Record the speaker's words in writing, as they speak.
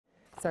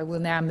So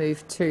we'll now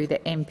move to the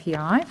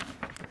MPI.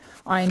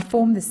 I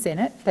inform the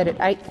Senate that at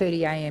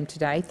 8:30 a.m.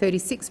 today,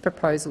 36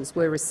 proposals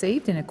were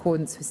received in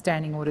accordance with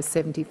Standing Order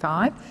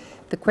 75.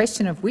 The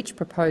question of which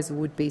proposal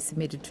would be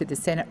submitted to the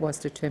Senate was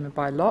determined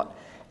by lot.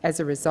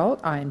 As a result,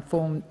 I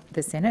inform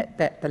the Senate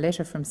that the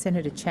letter from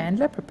Senator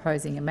Chandler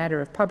proposing a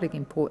matter of public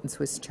importance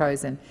was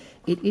chosen.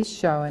 It is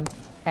shown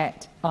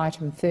at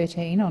item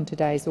 13 on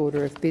today's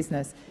order of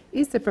business.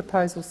 Is the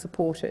proposal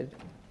supported?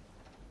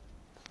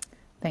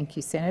 Thank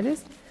you,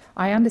 Senators.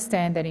 I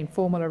understand that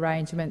informal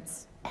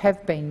arrangements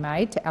have been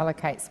made to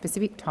allocate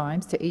specific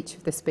times to each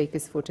of the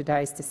speakers for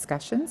today's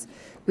discussions.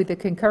 With the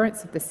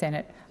concurrence of the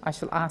Senate, I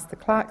shall ask the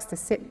clerks to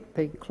set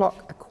the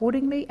clock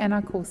accordingly, and I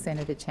call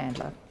Senator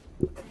Chandler.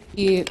 Thank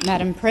you,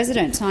 Madam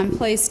President. I'm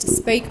pleased to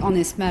speak on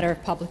this matter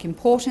of public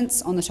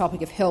importance on the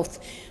topic of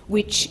health,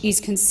 which is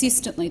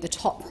consistently the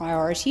top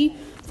priority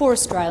for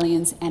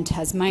Australians and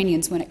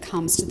Tasmanians when it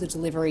comes to the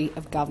delivery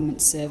of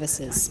government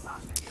services.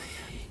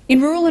 In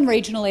rural and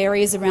regional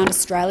areas around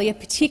Australia,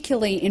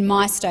 particularly in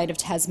my state of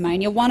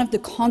Tasmania, one of the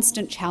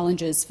constant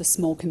challenges for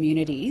small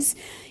communities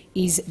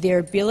is their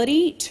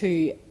ability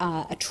to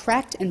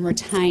attract and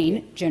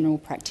retain general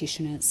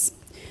practitioners.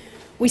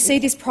 We see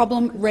this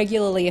problem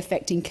regularly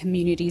affecting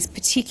communities,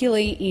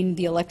 particularly in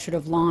the electorate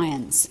of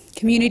Lyons.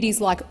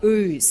 Communities like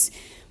Ouse,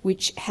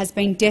 which has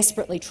been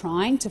desperately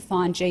trying to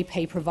find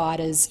GP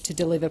providers to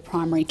deliver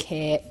primary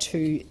care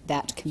to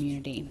that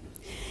community.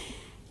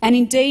 And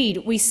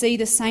indeed, we see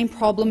the same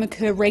problem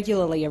occur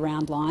regularly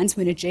around Lyons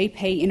when a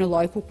GP in a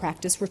local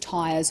practice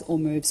retires or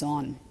moves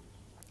on.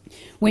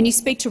 When you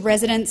speak to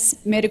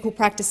residents, medical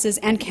practices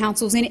and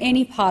councils in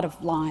any part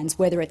of Lyons,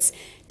 whether it's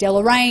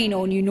Deloraine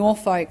or New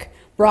Norfolk,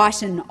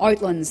 Brighton,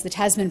 Oatlands, the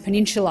Tasman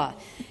Peninsula,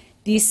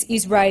 this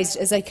is raised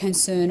as a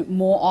concern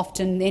more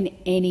often than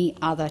any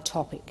other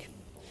topic.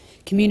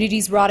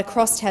 Communities right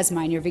across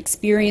Tasmania have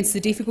experienced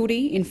the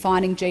difficulty in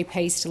finding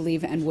GPs to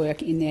live and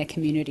work in their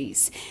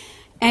communities.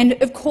 And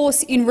of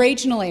course, in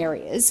regional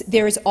areas,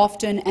 there is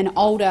often an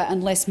older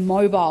and less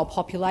mobile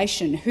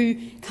population who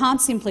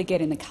can't simply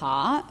get in the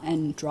car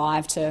and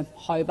drive to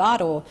Hobart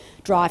or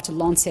drive to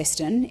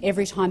Launceston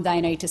every time they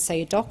need to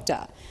see a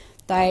doctor.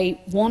 They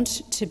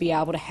want to be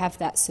able to have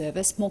that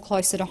service more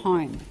closer to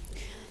home.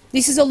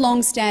 This is a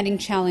long-standing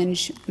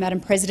challenge, Madam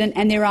President,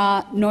 and there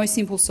are no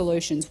simple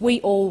solutions.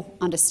 We all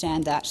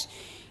understand that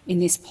in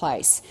this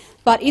place.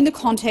 But in the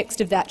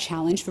context of that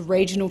challenge for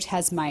regional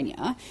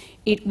Tasmania,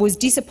 it was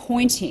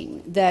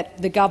disappointing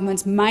that the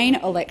government's main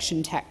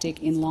election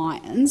tactic in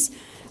Lyons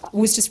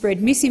was to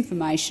spread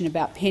misinformation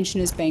about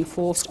pensioners being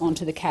forced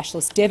onto the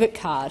cashless debit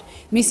card,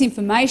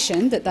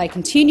 misinformation that they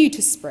continued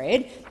to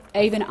spread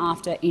even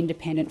after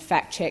independent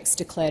fact checks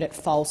declared it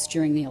false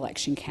during the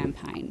election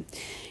campaign.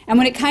 And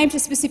when it came to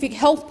specific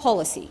health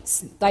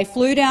policies, they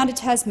flew down to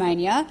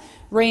Tasmania,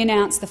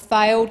 re-announced the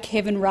failed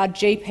Kevin Rudd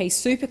GP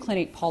super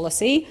clinic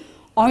policy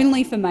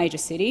only for major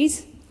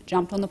cities,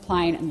 jumped on the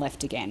plane and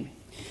left again.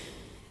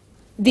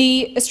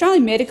 The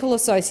Australian Medical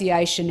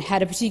Association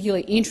had a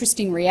particularly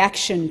interesting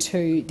reaction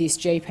to this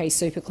GP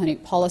super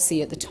clinic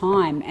policy at the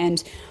time,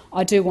 and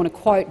I do want to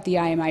quote the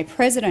AMA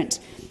president.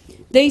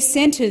 These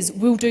centres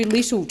will do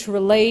little to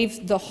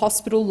relieve the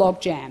hospital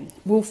logjam,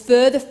 will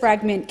further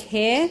fragment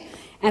care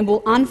and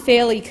will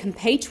unfairly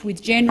compete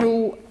with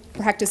general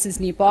practices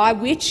nearby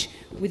which,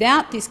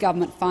 without this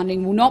government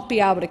funding, will not be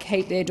able to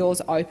keep their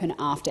doors open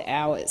after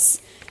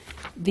hours.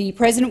 The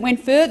President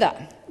went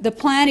further. The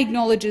plan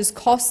acknowledges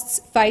costs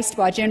faced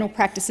by general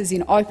practices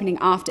in opening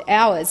after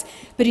hours,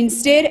 but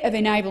instead of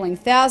enabling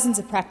thousands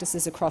of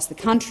practices across the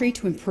country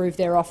to improve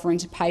their offering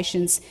to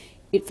patients,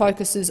 it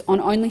focuses on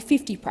only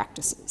 50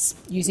 practices,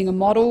 using a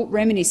model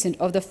reminiscent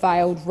of the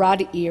failed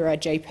Rudd-era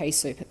GP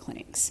super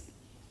clinics.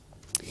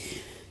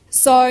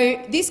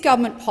 So this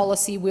government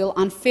policy will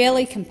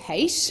unfairly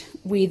compete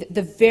with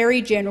the very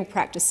general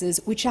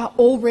practices which are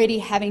already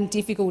having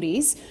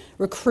difficulties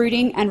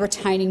recruiting and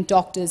retaining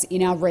doctors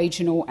in our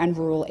regional and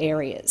rural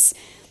areas.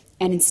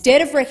 And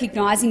instead of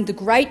recognising the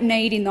great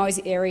need in those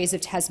areas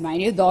of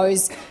Tasmania,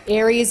 those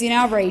areas in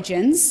our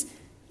regions,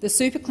 the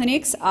super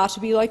clinics are to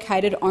be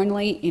located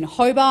only in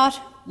Hobart,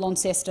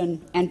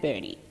 Launceston and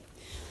Burnie.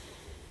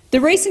 The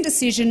recent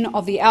decision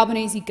of the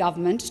Albanese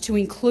Government to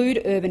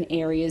include urban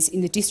areas in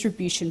the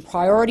distribution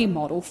priority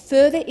model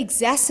further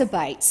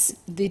exacerbates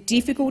the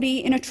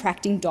difficulty in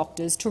attracting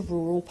doctors to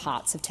rural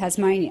parts of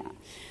Tasmania.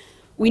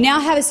 We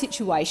now have a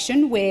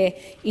situation where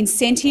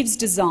incentives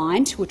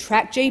designed to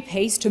attract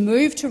GPs to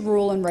move to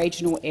rural and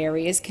regional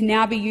areas can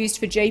now be used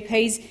for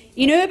GPs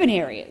in urban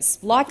areas,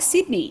 like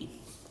Sydney.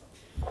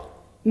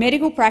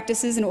 Medical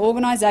practices and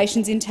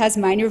organisations in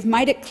Tasmania have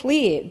made it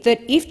clear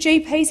that if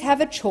GPs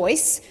have a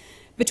choice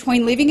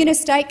between living in a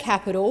state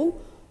capital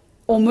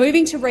or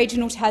moving to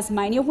regional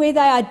Tasmania, where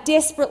they are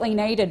desperately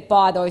needed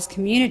by those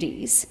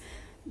communities,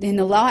 then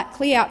the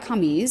likely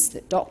outcome is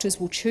that doctors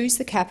will choose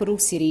the capital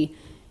city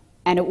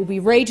and it will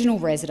be regional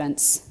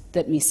residents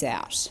that miss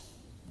out.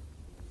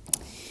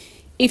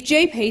 If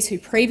GPs who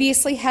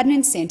previously had an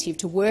incentive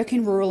to work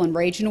in rural and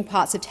regional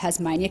parts of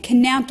Tasmania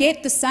can now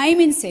get the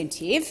same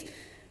incentive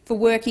for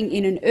working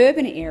in an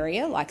urban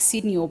area like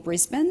Sydney or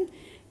Brisbane,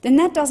 then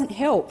that doesn't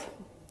help.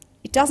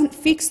 It doesn't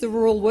fix the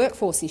rural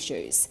workforce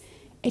issues.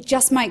 It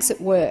just makes it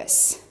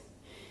worse.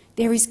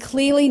 There is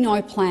clearly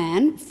no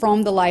plan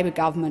from the Labor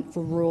government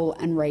for rural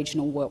and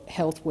regional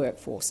health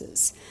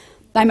workforces.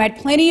 They made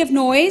plenty of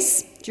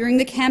noise during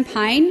the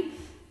campaign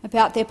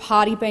about their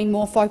party being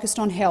more focused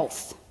on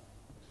health.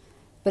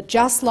 But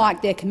just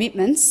like their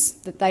commitments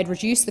that they'd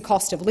reduce the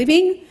cost of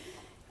living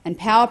and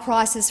power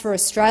prices for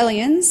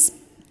Australians,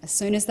 as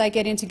soon as they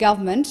get into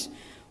government,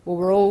 well,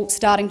 we're all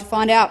starting to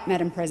find out,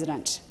 Madam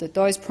President, that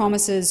those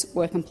promises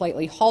were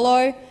completely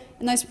hollow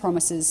and those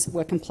promises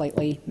were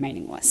completely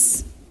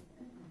meaningless.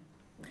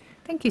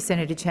 Thank you,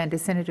 Senator Chandler.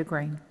 Senator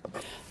Green.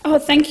 Oh,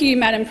 thank you,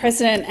 Madam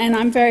President, and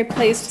I'm very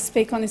pleased to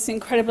speak on this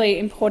incredibly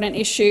important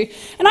issue.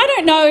 And I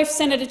don't know if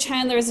Senator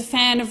Chandler is a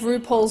fan of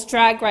RuPaul's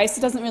Drag Race.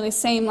 It doesn't really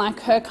seem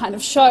like her kind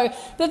of show.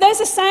 But there's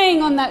a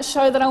saying on that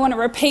show that I want to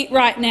repeat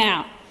right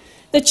now.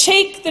 The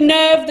cheek, the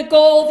nerve, the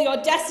gall, the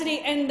audacity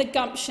and the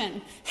gumption.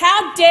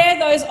 How dare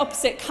those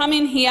opposite come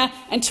in here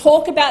and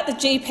talk about the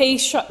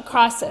GP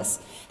crisis?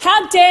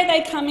 How dare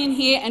they come in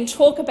here and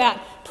talk about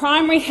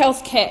primary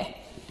health care?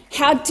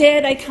 How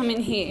dare they come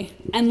in here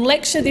and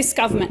lecture this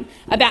government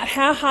about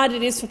how hard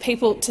it is for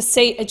people to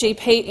see a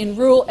GP in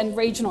rural and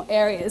regional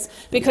areas?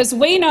 Because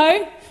we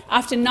know,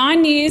 after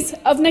 9 years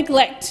of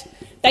neglect,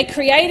 they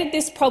created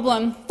this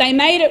problem, they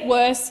made it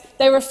worse,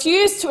 they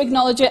refused to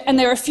acknowledge it and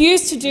they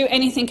refused to do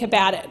anything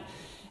about it.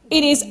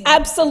 It is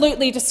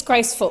absolutely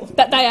disgraceful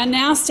that they are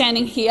now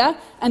standing here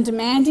and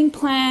demanding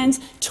plans,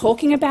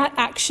 talking about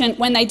action,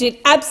 when they did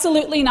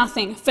absolutely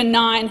nothing for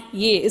 9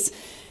 years.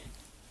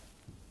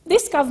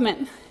 This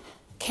government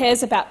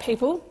cares about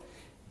people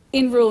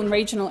in rural and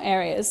regional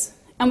areas,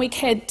 and we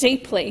care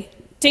deeply,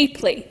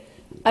 deeply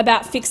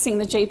about fixing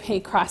the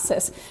GP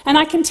crisis. And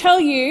I can tell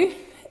you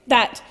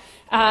that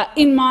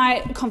in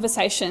my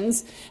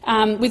conversations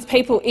with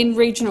people in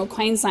regional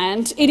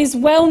Queensland, it is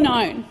well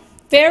known,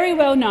 very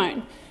well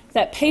known,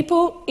 that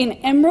people in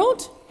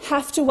Emerald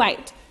have to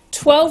wait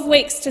 12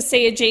 weeks to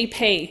see a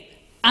GP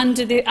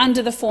under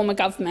the former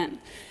government.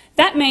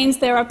 That means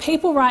there are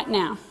people right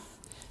now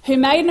who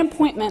made an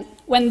appointment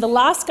when the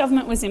last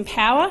government was in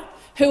power,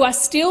 who are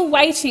still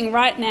waiting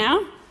right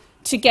now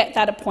to get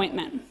that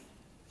appointment.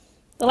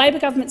 The Labor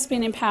government's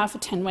been in power for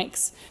 10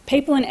 weeks.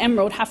 People in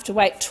Emerald have to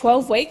wait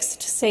 12 weeks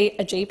to see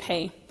a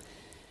GP.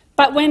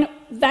 But when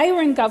they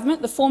were in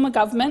government, the former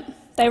government,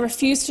 they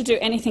refused to do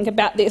anything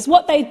about this.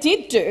 What they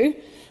did do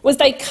was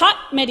they cut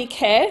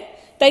Medicare,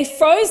 they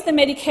froze the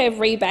Medicare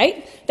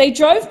rebate, they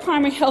drove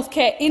primary health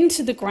care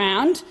into the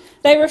ground,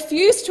 they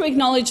refused to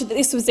acknowledge that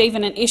this was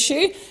even an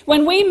issue.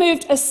 When we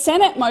moved a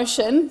Senate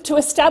motion to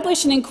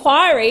establish an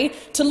inquiry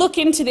to look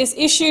into this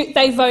issue,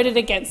 they voted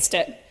against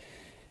it.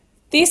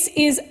 This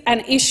is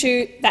an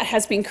issue that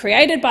has been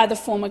created by the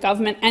former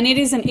government, and it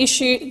is an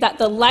issue that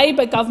the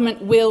Labor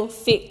government will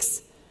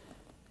fix.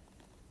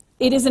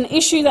 It is an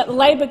issue that the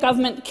Labor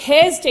government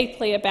cares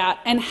deeply about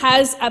and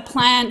has a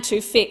plan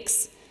to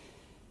fix.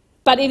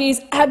 But it is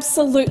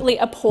absolutely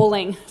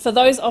appalling for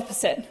those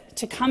opposite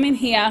to come in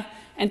here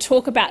and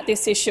talk about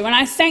this issue. And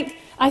I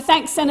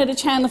thank Senator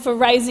Chandler for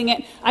raising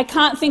it. I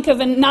can't think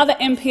of another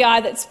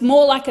MPI that's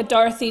more like a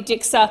Dorothy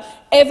Dixer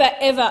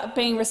ever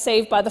being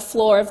received by the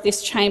floor of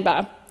this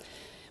chamber.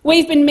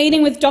 We've been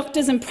meeting with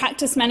doctors and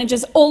practice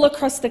managers all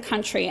across the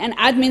country and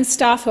admin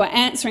staff who are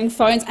answering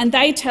phones, and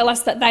they tell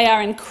us that they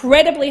are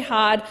incredibly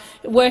hard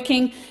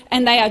working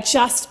and they are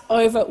just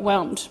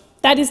overwhelmed.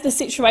 That is the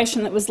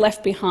situation that was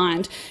left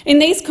behind. In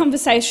these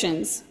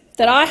conversations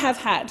that I have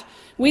had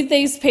with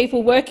these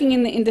people working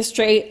in the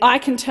industry, I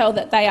can tell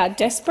that they are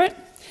desperate,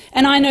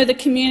 and I know the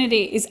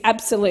community is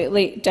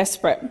absolutely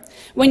desperate.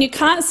 When you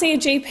can't see a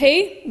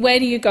GP, where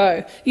do you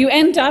go? You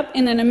end up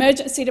in an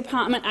emergency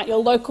department at your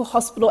local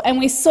hospital, and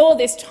we saw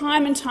this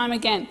time and time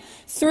again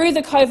through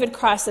the COVID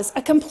crisis,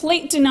 a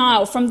complete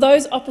denial from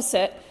those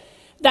opposite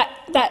that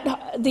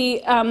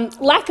the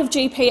lack of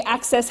GP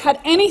access had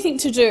anything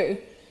to do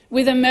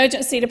with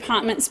emergency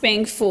departments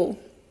being full.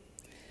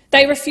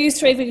 They refused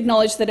to even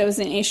acknowledge that it was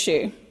an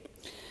issue.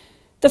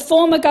 The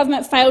former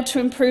government failed to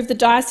improve the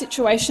dire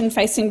situation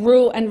facing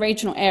rural and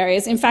regional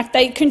areas. In fact,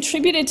 they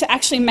contributed to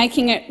actually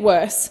making it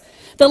worse.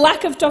 The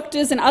lack of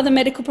doctors and other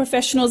medical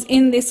professionals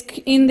in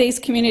these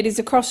communities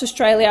across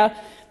Australia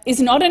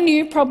is not a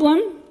new problem.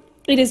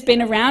 It has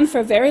been around for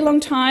a very long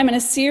time, and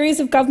a series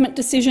of government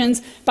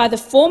decisions by the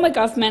former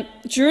government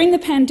during the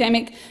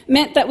pandemic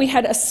meant that we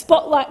had a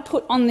spotlight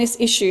put on this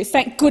issue.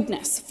 Thank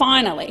goodness,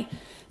 finally.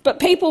 But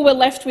people were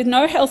left with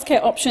no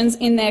healthcare options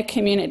in their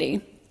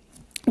community.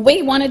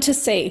 We wanted to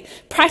see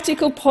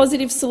practical,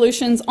 positive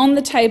solutions on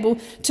the table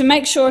to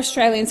make sure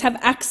Australians have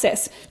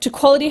access to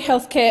quality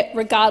healthcare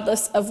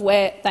regardless of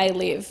where they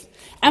live.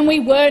 And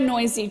we were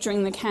noisy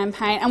during the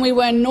campaign, and we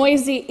were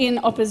noisy in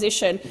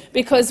opposition,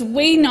 because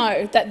we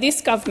know that this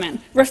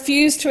government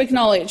refused to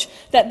acknowledge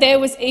that there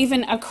was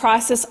even a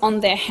crisis on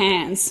their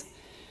hands.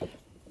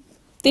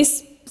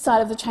 This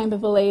side of the chamber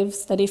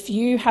believes that if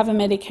you have a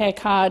Medicare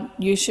card,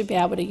 you should be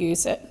able to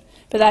use it.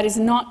 but that is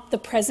not the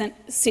present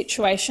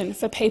situation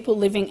for people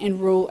living in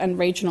rural and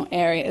regional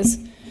areas.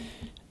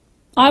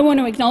 I want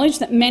to acknowledge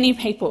that many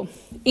people,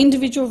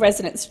 individual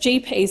residents,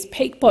 GPs,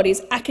 peak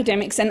bodies,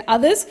 academics and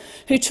others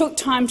who took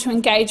time to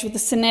engage with the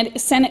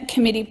Senate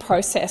committee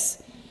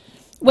process,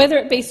 whether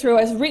it be through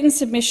a written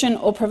submission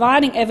or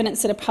providing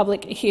evidence at a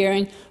public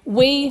hearing,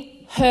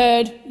 we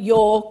heard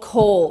your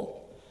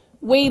call.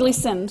 We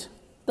listened.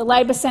 The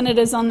Labor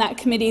senators on that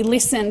committee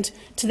listened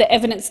to the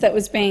evidence that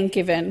was being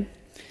given.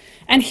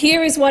 And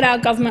here is what our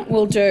government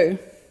will do.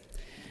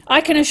 I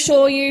can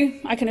assure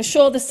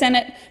the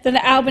Senate that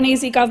the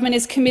Albanese Government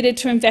is committed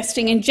to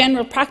investing in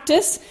general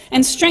practice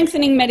and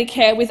strengthening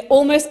Medicare with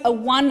almost a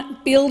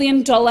 $1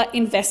 billion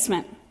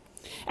investment.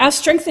 Our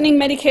Strengthening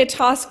Medicare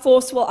Task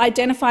Force will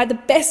identify the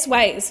best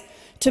ways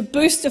to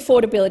boost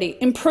affordability,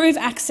 improve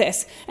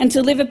access and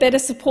deliver better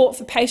support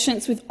for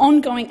patients with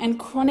ongoing and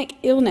chronic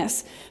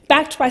illness,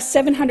 backed by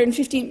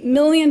 $750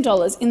 million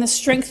in the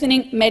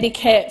Strengthening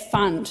Medicare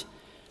Fund.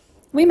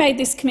 We made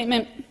this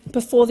commitment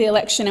before the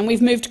election and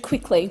we've moved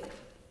quickly.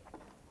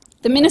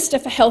 The Minister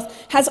for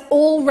Health has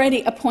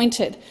already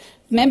appointed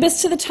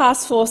members to the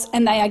task force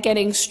and they are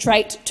getting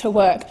straight to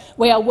work.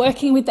 We are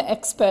working with the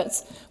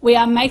experts. We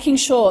are making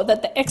sure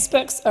that the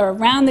experts are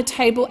around the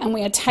table and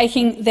we are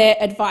taking their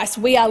advice.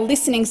 We are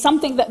listening,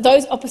 something that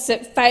those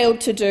opposite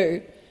failed to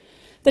do.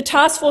 The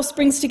task force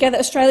brings together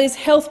Australia's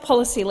health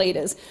policy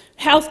leaders,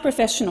 health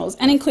professionals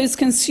and includes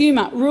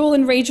consumer, rural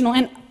and regional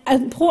and,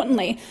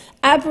 importantly,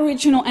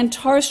 Aboriginal and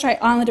Torres Strait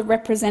Islander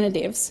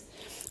representatives.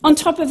 On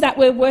top of that,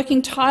 we're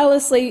working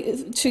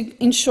tirelessly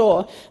to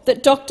ensure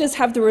that doctors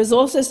have the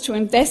resources to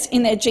invest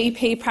in their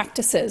GP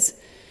practices.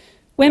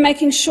 We're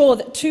making sure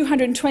that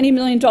 $220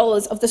 million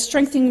of the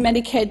Strengthening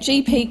Medicare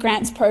GP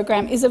Grants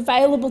program is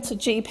available to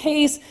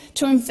GPs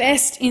to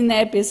invest in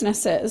their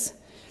businesses.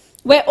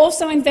 We're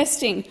also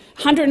investing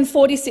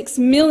 $146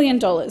 million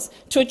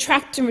to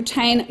attract and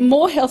retain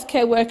more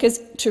healthcare workers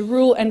to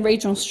rural and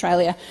regional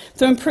Australia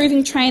through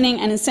improving training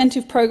and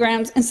incentive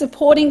programs and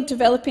supporting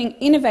developing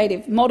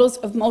innovative models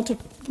of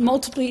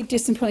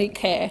multidisciplinary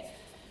care.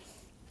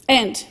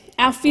 And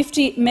our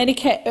 50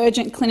 Medicare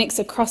urgent clinics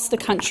across the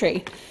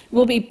country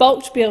will be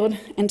bulk billed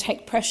and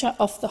take pressure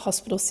off the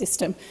hospital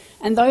system.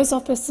 And those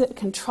opposite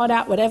can trot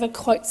out whatever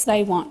quotes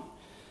they want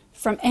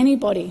from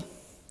anybody.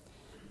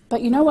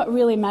 But you know what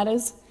really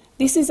matters?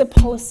 This is a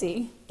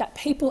policy that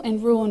people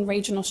in rural and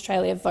regional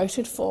Australia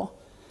voted for.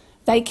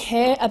 They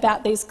care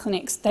about these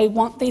clinics. They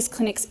want these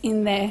clinics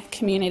in their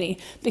community.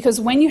 Because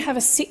when you have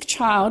a sick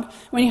child,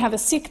 when you have a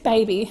sick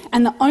baby,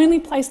 and the only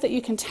place that you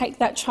can take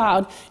that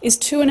child is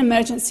to an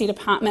emergency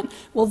department,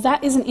 well,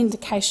 that is an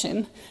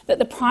indication that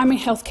the primary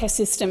healthcare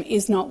system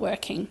is not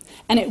working.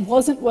 And it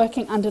wasn't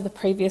working under the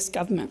previous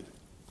government.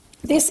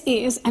 This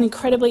is an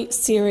incredibly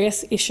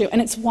serious issue,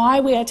 and it's why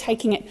we are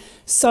taking it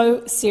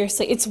so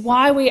seriously. It's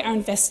why we are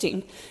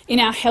investing in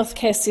our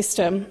healthcare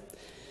system.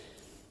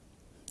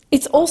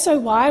 It's also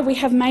why we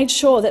have made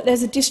sure that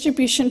there's a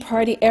distribution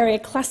priority area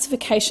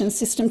classification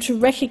system to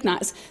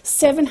recognise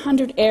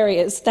 700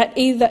 areas that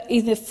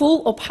either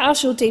full or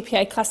partial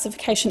DPA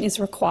classification is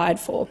required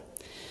for.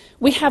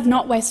 We have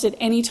not wasted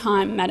any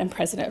time, Madam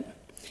President.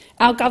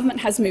 Our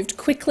government has moved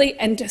quickly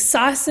and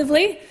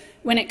decisively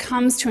when it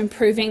comes to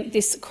improving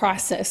this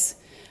crisis.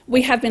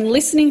 We have been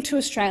listening to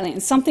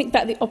Australians, something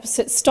that the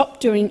opposite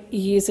stopped doing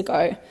years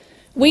ago.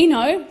 We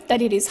know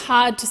that it is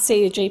hard to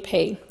see a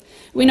GP.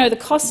 We know the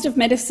cost of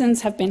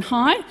medicines have been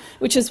high,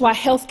 which is why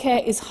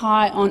healthcare is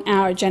high on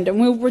our agenda.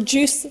 And we'll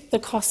reduce the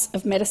cost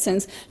of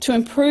medicines to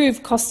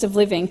improve cost of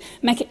living,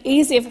 make it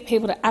easier for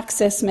people to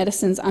access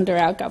medicines under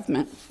our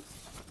government.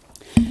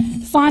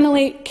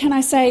 Finally, can I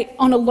say,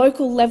 on a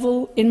local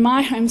level, in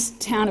my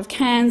hometown of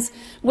Cairns,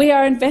 we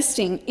are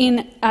investing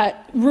in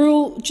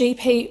rural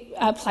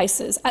GP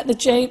places at the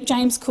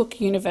James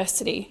Cook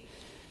University.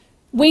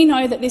 We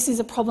know that this is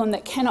a problem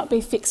that cannot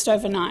be fixed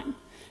overnight,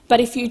 but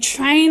if you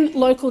train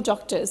local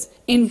doctors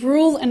in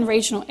rural and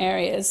regional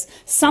areas,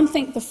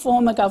 something the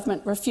former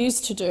government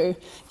refused to do,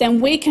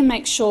 then we can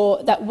make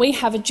sure that we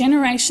have a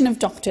generation of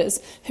doctors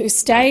who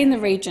stay in the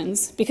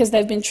regions because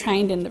they've been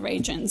trained in the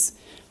regions.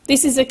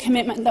 This is a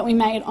commitment that we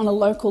made on a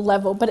local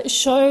level, but it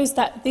shows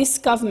that this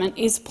government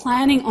is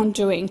planning on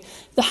doing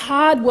the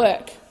hard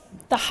work,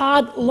 the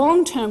hard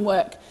long-term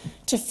work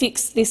to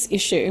fix this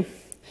issue.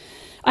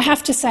 I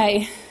have to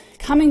say,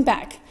 coming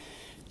back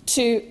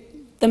to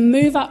the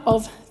mover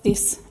of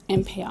this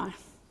MPI,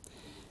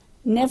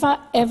 never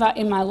ever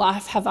in my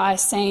life have I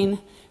seen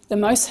the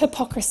most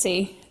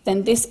hypocrisy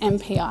than this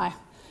MPI,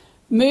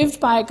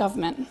 moved by a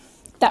government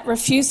that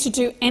refused to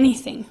do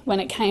anything when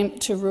it came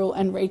to rural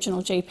and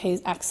regional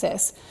GPs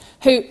access,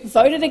 who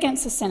voted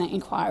against the Senate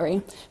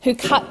inquiry, who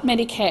cut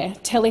Medicare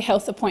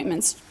telehealth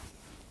appointments,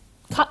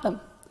 cut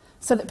them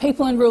so that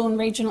people in rural and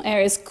regional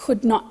areas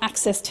could not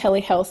access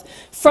telehealth,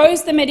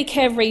 froze the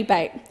Medicare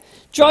rebate,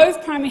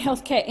 drove primary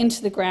health care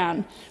into the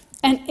ground,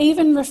 and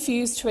even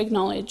refused to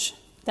acknowledge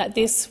that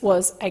this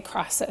was a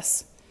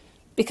crisis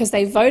because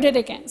they voted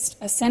against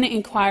a Senate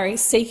inquiry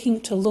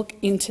seeking to look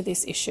into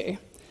this issue.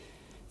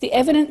 The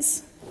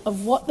evidence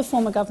of what the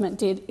former government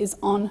did is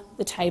on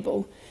the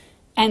table,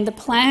 and the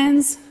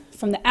plans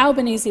from the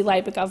Albanese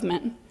Labor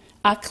government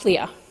are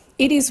clear.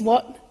 It is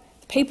what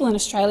people in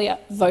Australia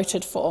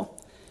voted for.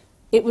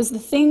 It was the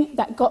thing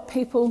that got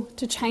people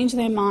to change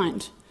their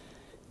mind.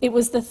 It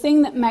was the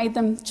thing that made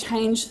them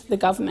change the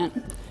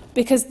government,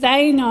 because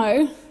they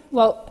know,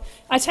 well,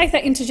 I take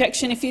that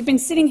interjection. If you've been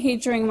sitting here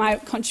during my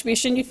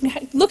contribution, you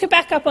can look it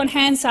back up on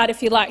Hansard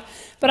if you like,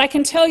 but I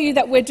can tell you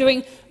that we're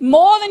doing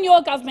more than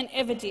your government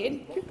ever did.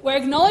 We're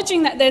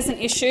acknowledging that there's an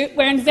issue.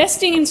 We're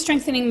investing in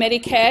strengthening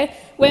Medicare.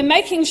 We're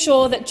making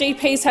sure that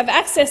GPs have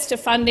access to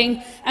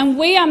funding, and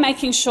we are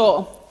making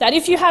sure that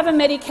if you have a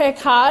Medicare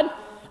card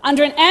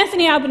under an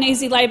Anthony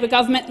Albanese Labor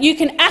government, you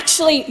can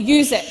actually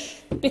use it.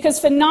 Because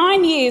for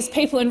 9 years,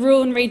 people in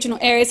rural and regional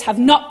areas have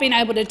not been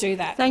able to do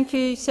that. Thank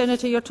you,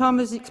 Senator. Your time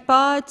has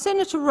expired.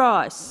 Senator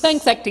Rice.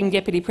 Thanks, Acting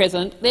Deputy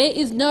President. There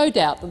is no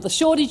doubt that the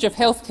shortage of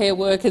healthcare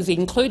workers,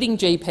 including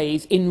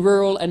GPs, in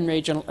rural and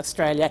regional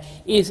Australia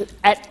is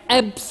at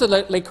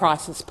absolutely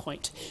crisis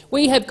point.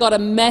 We have got a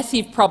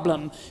massive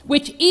problem,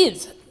 which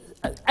is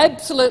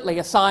absolutely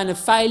a sign of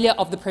failure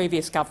of the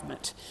previous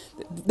government.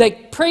 The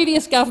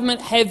previous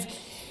government have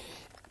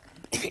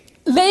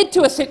led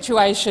to a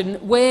situation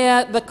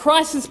where the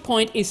crisis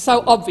point is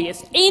so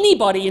obvious.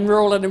 Anybody in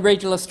rural and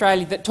regional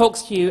Australia that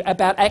talks to you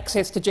about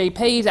access to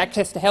GPs,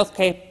 access to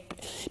healthcare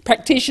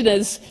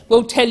practitioners,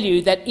 will tell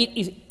you that it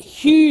is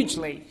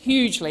hugely,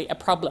 hugely a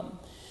problem.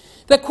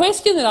 The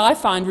question that I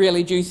find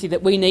really juicy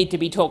that we need to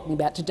be talking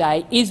about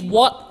today is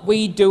what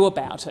we do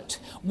about it.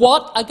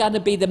 What are going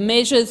to be the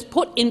measures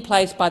put in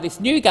place by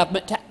this new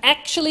government to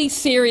actually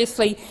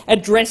seriously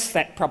address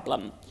that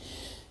problem?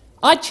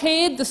 I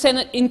chaired the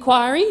Senate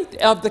inquiry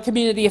of the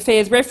Community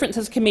Affairs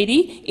References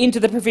Committee into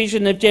the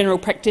provision of general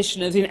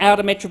practitioners in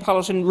outer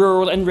metropolitan,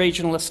 rural and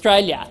regional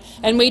Australia,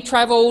 and we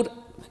travelled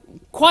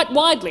quite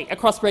widely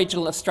across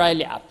regional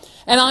Australia.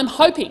 And I'm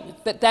hoping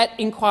that that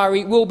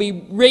inquiry will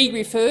be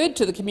re-referred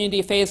to the Community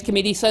Affairs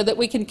Committee so that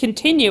we can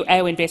continue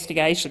our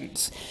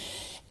investigations.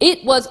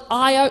 It was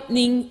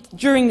eye-opening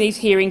during these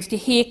hearings to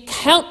hear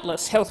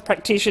countless health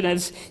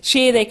practitioners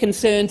share their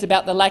concerns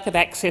about the lack of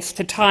access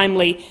to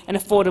timely and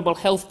affordable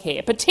health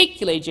care,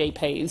 particularly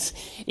GPs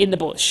in the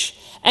bush,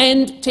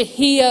 and to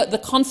hear the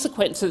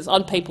consequences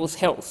on people's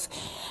health.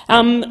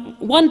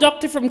 One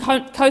doctor from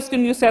coastal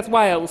New South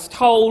Wales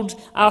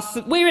told us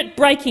that we're at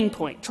breaking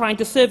point trying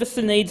to service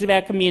the needs of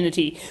our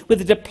community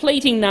with a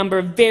depleting number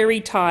of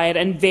very tired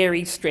and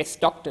very stressed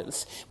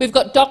doctors. We've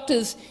got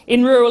doctors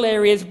in rural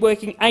areas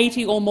working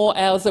 80 or more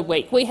hours a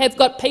week. We have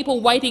got people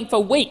waiting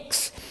for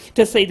weeks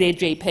to see their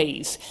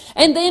GPs.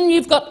 And then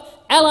you've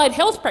got allied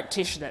health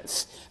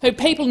practitioners who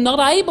people not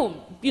able,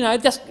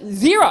 just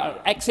zero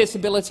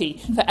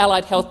accessibility for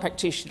allied health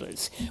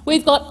practitioners.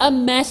 We've got a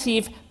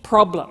massive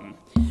problem.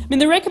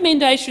 The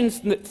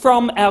recommendations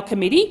from our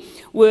committee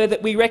were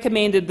that we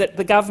recommended that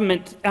the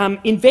government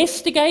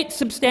investigate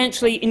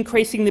substantially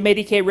increasing the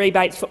Medicare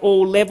rebates for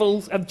all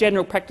levels of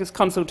general practice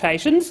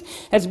consultations,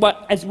 as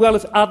well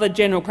as other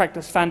general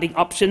practice funding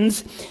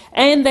options,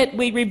 and that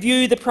we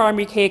review the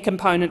primary care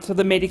components of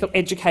the medical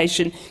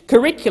education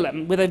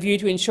curriculum with a view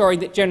to ensuring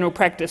that general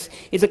practice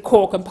is a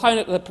core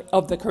component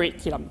of the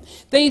curriculum.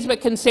 These were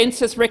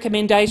consensus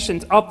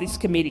recommendations of this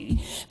committee.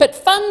 But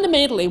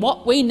fundamentally,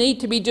 what we need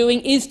to be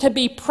doing is to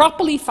be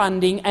properly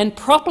funding and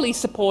properly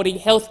supporting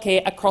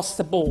healthcare across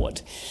the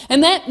board.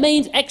 And that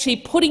means actually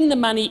putting the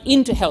money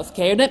into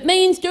healthcare, and it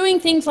means doing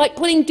things like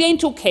putting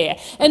dental care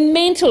and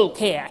mental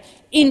care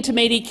into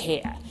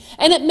Medicare.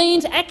 And it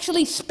means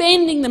actually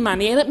spending the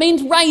money, and it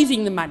means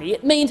raising the money.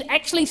 It means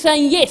actually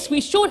saying, yes, we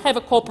should have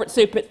a corporate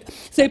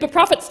super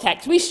profits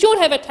tax. We should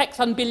have a tax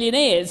on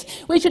billionaires.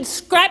 We should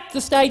scrap the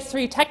stage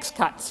 3 tax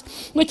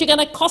cuts, which are going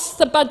to cost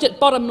the budget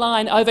bottom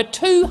line over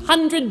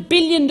 $200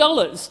 billion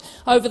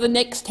over the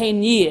next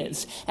 10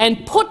 years,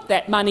 and put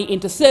that money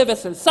into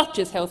services such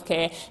as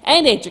healthcare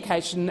and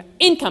education,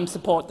 income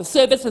support, the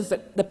services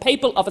that the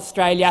people of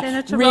Australia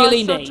Senator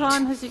really Rice, need. your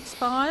time has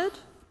expired.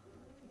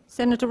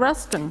 Senator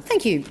Ruston.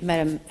 Thank you,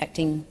 Madam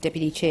Acting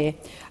Deputy Chair.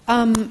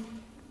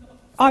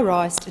 I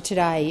rise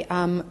today,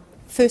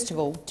 first of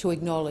all, to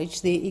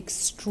acknowledge the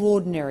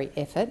extraordinary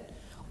effort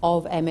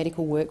of our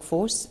medical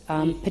workforce,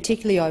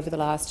 particularly over the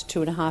last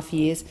 2.5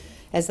 years,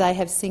 as they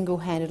have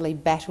single-handedly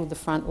battled the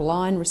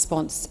front-line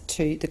response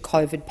to the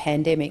COVID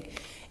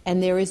pandemic.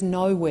 And there is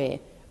nowhere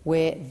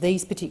where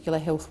these particular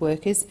health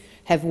workers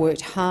have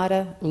worked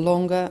harder,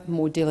 longer,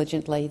 more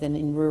diligently than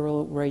in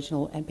rural,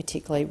 regional and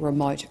particularly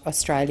remote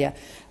Australia.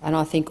 And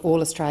I think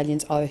all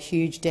Australians owe a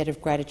huge debt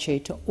of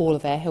gratitude to all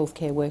of our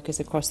healthcare workers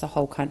across the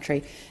whole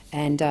country.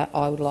 And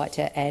I would like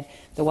to add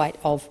the weight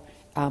of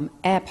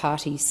our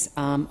parties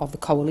of the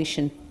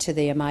coalition to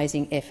their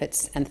amazing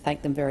efforts and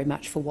thank them very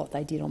much for what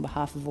they did on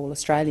behalf of all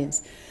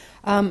Australians.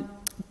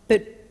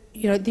 But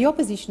the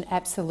opposition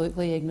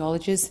absolutely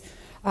acknowledges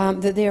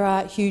that there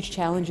are huge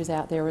challenges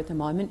out there at the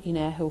moment in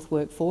our health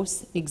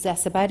workforce,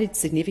 exacerbated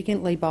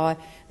significantly by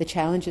the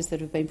challenges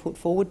that have been put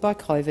forward by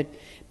COVID,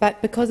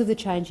 but because of the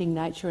changing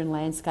nature and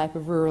landscape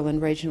of rural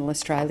and regional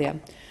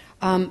Australia.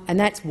 And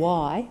that's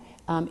why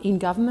in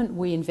government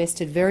we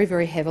invested very,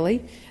 very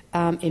heavily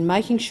in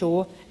making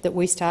sure that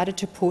we started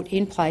to put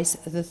in place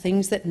the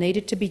things that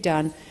needed to be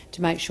done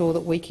to make sure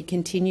that we could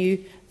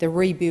continue the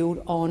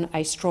rebuild on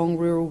a strong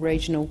rural,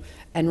 regional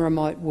and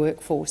remote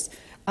workforce.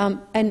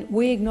 And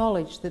we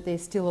acknowledge that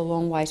there's still a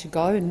long way to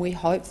go, and we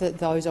hope that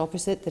those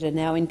opposite that are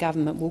now in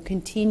government will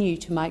continue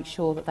to make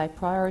sure that they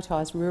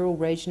prioritise rural,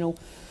 regional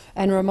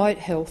and remote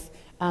health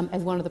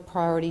as one of the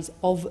priorities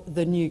of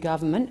the new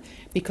government,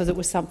 because it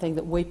was something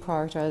that we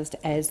prioritised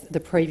as the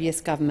previous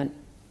government.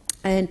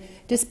 And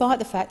despite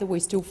the fact that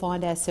we still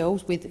find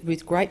ourselves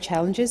with great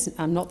challenges,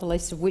 not the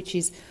least of which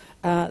is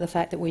the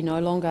fact that we no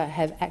longer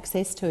have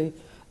access to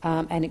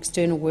an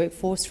external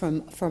workforce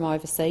from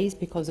overseas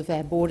because of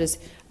our borders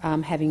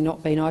having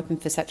not been open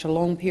for such a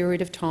long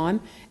period of time,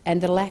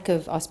 and the lack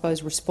of, I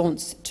suppose,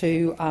 response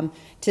to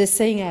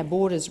seeing our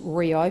borders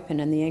reopen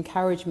and the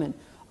encouragement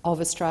of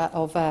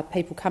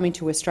people coming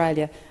to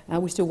Australia.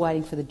 We're still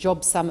waiting for the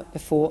Jobs Summit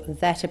before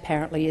that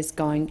apparently is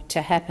going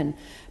to happen.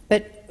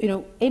 But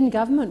in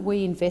government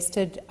we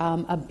invested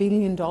 $1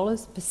 billion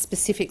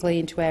specifically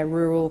into our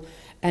rural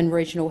and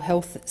regional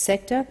health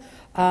sector,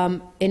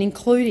 and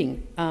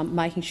including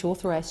making sure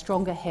through our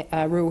stronger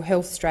rural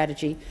health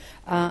strategy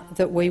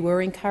that we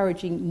were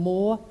encouraging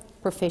more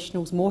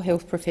professionals, more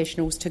health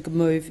professionals to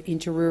move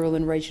into rural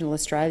and regional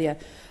Australia.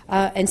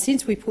 And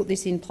since we put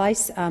this in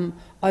place,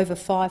 over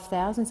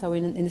 5,000, so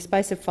in the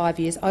space of 5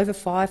 years, over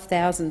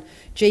 5,000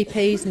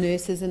 GPs,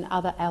 nurses and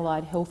other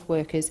allied health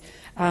workers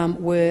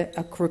were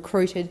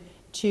recruited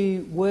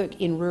to work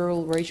in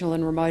rural, regional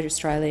and remote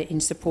Australia in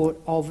support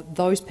of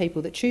those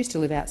people that choose to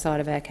live outside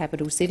of our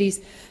capital cities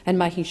and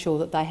making sure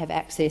that they have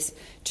access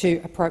to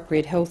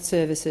appropriate health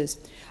services.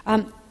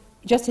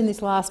 Just in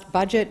this last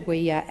budget,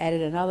 we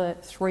added another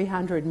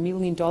 $300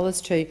 million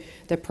to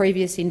the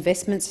previous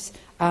investments,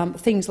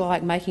 things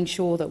like making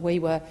sure that we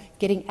were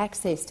getting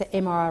access to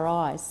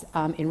MRIs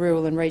in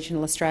rural and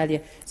regional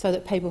Australia so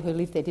that people who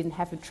live there didn't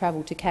have to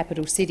travel to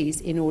capital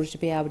cities in order to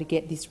be able to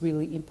get this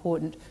really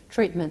important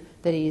treatment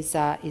that is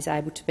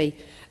able to be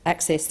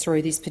accessed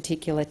through this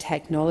particular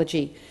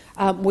technology.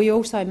 We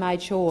also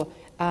made sure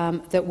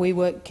that we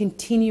were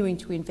continuing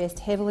to invest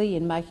heavily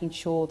in making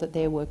sure that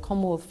there were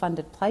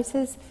Commonwealth-funded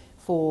places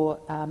for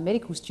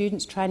medical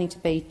students training to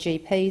be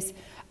GPs,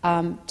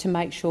 to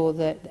make sure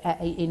that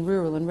in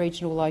rural and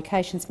regional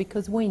locations,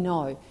 because we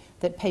know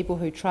that people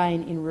who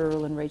train in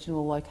rural and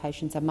regional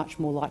locations are much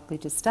more likely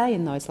to stay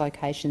in those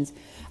locations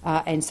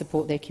and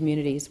support their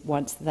communities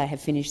once they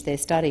have finished their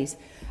studies.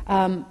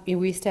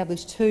 We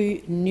established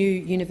 2 new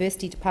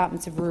university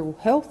departments of rural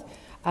health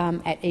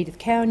at Edith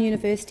Cowan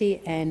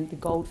University and the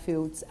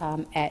Goldfields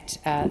at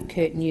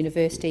Curtin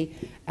University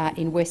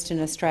in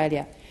Western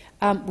Australia.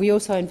 We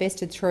also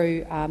invested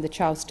through the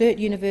Charles Sturt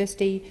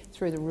University,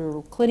 through the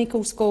Rural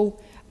Clinical School,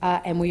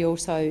 and we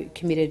also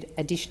committed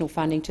additional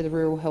funding to the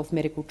Rural Health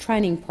Medical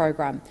Training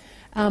Program.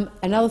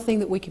 Another thing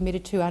that we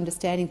committed to,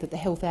 understanding that the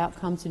health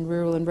outcomes in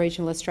rural and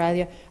regional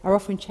Australia are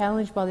often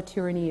challenged by the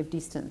tyranny of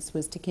distance,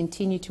 was to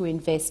continue to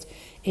invest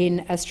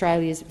in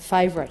Australia's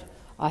favourite,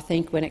 I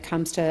think, when it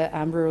comes to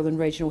rural and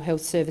regional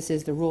health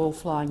services, the Royal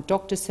Flying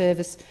Doctor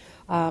Service,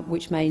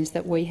 which means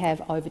that we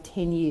have over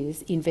 10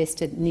 years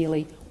invested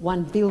nearly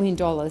 $1 billion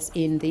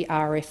in the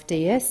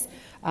RFDS,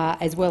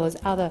 as well as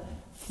other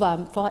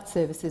flight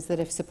services that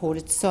have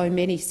supported so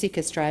many sick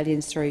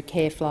Australians through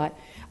Care Flight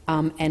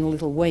and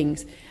Little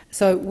Wings.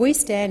 So we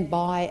stand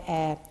by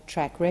our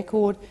track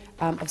record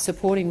of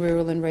supporting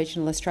rural and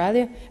regional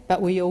Australia,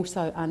 but we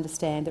also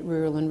understand that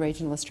rural and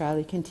regional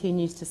Australia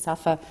continues to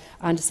suffer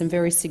under some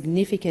very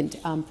significant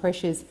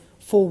pressures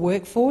for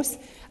workforce,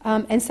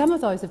 and some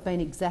of those have been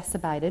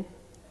exacerbated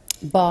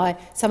by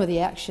some of the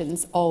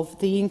actions of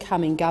the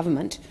incoming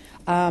government,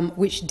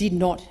 which did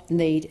not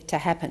need to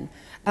happen.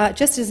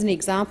 Just as an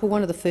example,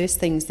 one of the first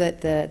things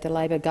that the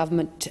Labor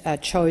government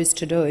chose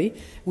to do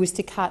was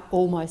to cut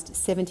almost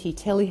 70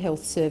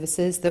 telehealth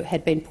services that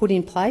had been put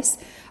in place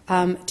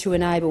to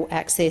enable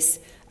access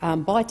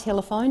by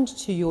telephone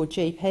to your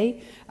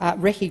GP,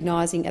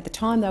 recognising at the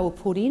time they were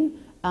put in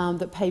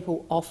that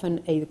people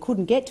often either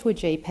couldn't get to a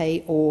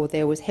GP or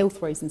there was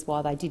health reasons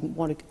why they didn't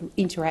want to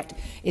interact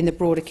in the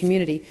broader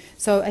community.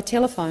 So a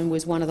telephone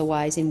was one of the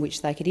ways in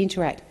which they could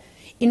interact.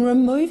 In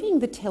removing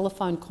the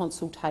telephone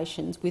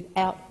consultations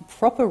without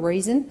proper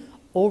reason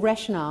or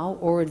rationale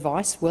or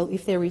advice, well,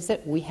 if there is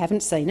it, we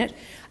haven't seen it,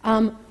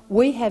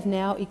 we have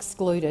now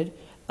excluded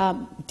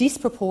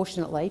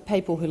disproportionately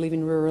people who live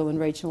in rural and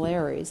regional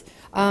areas.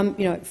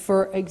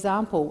 For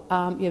example,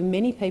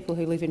 many people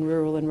who live in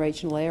rural and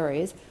regional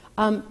areas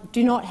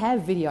do not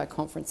have video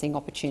conferencing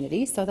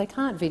opportunities, so they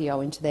can't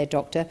video into their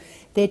doctor.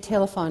 Their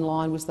telephone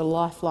line was the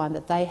lifeline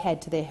that they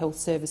had to their health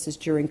services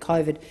during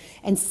COVID,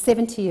 and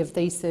 70 of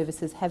these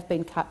services have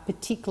been cut,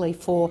 particularly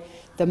for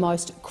the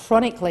most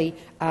chronically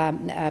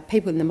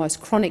people in the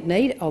most chronic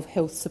need of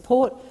health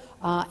support.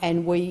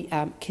 And we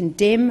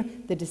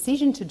condemn the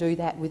decision to do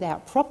that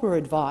without proper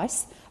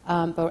advice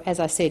But as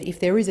I said, if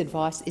there is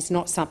advice, it's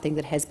not something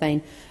that has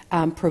been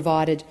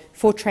provided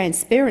for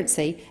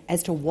transparency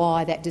as to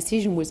why that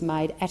decision was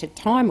made at a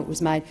time it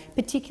was made,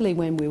 particularly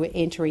when we were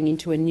entering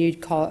into a new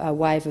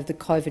wave of the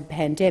COVID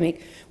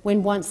pandemic,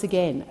 when once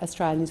again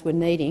Australians were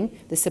needing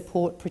the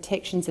support,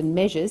 protections and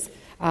measures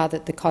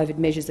that the COVID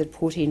measures had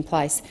put in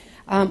place.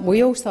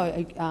 We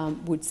also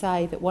would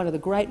say that one of the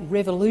great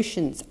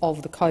revolutions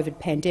of the COVID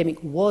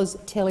pandemic was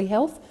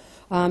telehealth.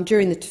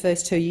 During the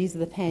first 2 years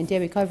of the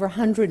pandemic, over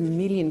 100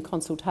 million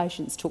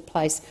consultations took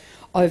place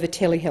over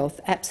telehealth,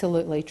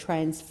 absolutely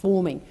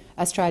transforming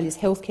Australia's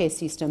healthcare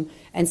system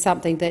and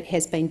something that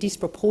has been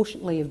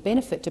disproportionately of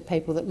benefit to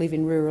people that live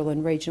in rural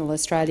and regional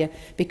Australia,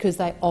 because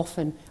they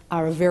often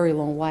are a very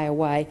long way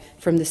away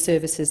from the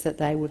services that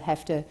they would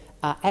have to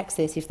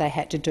access if they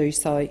had to do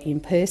so in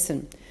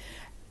person.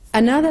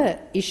 Another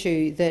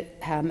issue that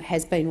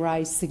has been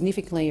raised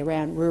significantly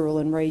around rural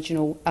and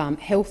regional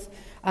health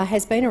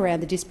has been around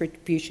the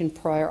distribution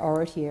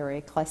priority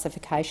area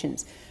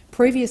classifications.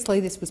 Previously,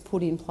 this was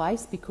put in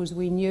place because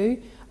we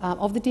knew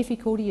of the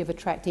difficulty of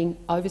attracting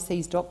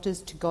overseas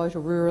doctors to go to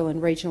rural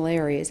and regional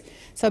areas.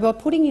 So by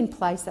putting in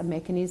place a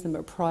mechanism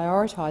that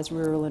prioritised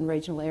rural and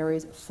regional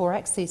areas for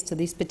access to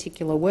this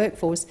particular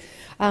workforce,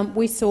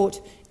 we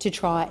sought to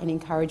try and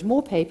encourage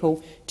more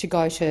people to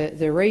go to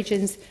the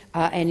regions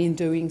and in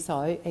doing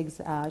so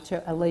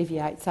to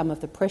alleviate some of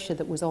the pressure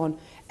that was on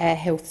our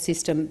health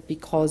system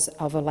because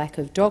of a lack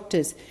of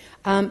doctors.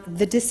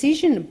 The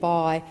decision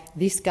by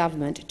this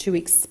government to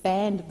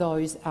expand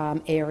those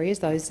areas,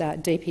 those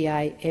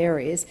DPA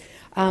areas,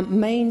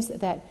 means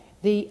that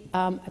the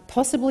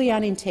possibly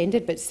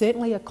unintended but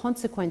certainly a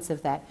consequence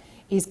of that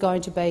is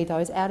going to be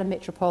those outer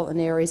metropolitan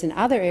areas and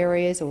other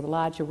areas, or the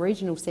larger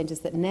regional centres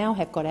that now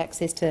have got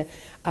access to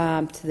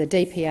the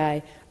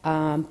DPA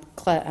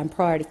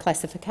priority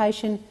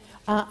classification,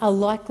 are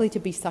likely to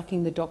be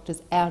sucking the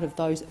doctors out of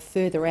those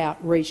further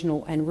out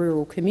regional and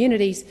rural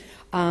communities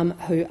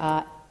who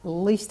are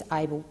least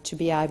able to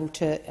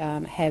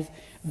have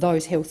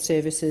those health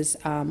services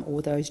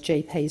or those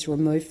GPs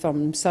removed from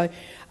them. So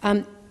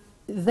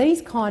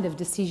these kind of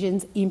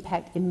decisions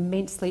impact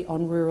immensely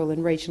on rural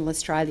and regional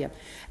Australia.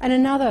 And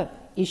another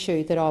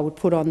issue that I would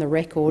put on the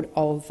record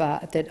of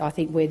that I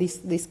think where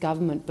this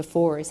government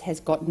before us has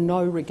got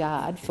no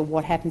regard for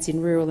what happens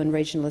in rural and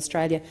regional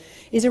Australia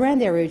is around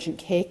their urgent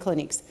care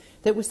clinics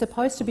that were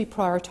supposed to be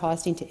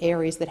prioritised into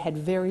areas that had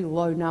very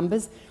low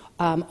numbers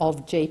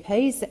of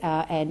GPs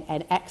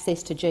and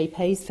access to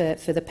GPs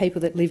for the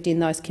people that lived in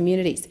those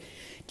communities.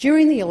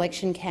 During the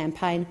election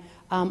campaign,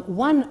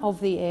 one of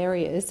the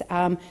areas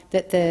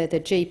that the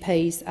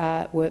GPs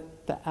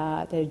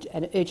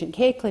an urgent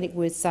care clinic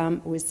was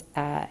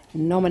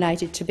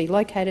nominated to be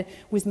located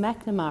was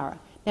Macnamara.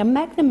 Now,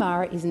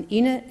 Macnamara is an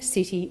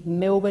inner-city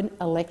Melbourne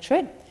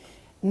electorate.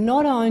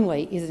 Not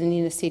only is it an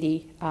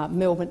inner-city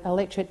Melbourne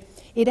electorate,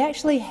 it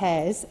actually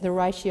has the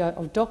ratio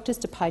of doctors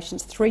to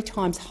patients 3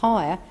 times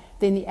higher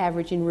than the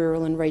average in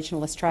rural and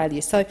regional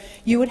Australia. So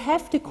you would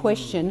have to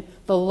question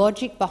the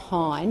logic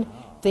behind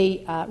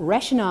the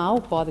rationale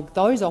by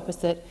those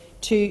opposite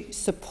to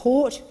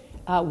support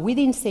with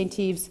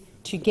incentives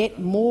to get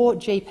more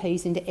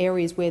GPs into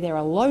areas where there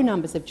are low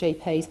numbers of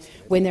GPs,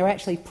 when they're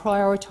actually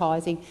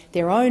prioritising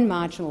their own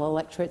marginal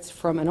electorates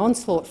from an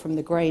onslaught from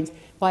the Greens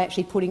by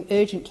actually putting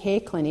urgent care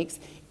clinics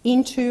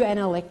into an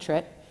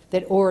electorate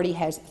that already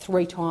has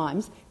 3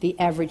 times the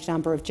average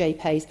number of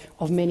GPs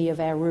of many of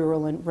our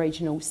rural and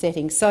regional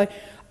settings. So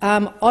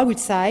I would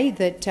say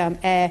that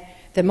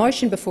the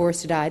motion before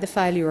us today, the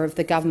failure of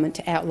the government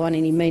to outline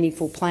any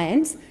meaningful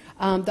plans,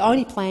 the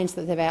only plans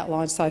that they've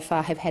outlined so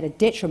far have had a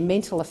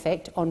detrimental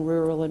effect on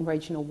rural and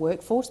regional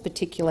workforce,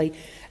 particularly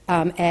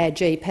our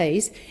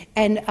GPs,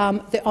 and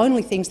the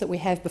only things that we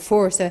have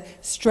before us are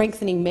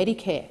strengthening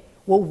Medicare.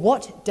 Well,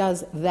 what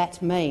does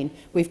that mean?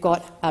 We've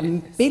got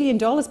 $1 billion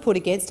put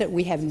against it.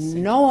 We have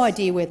no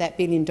idea where that $1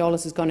 billion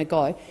is going to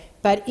go.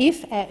 But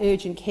if our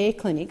urgent care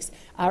clinics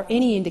are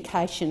any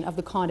indication of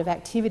the kind of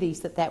activities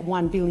that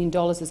 $1 billion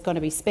is going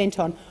to be spent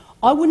on,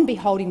 I wouldn't be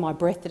holding my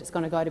breath that it's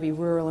going to go to be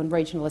rural and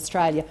regional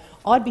Australia.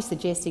 I'd be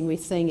suggesting we're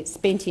seeing it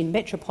spent in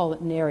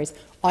metropolitan areas.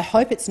 I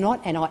hope it's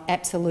not, and I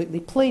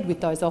absolutely plead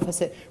with those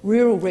opposite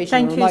rural,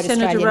 regional and remote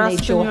Australia Senator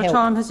needs your help. Your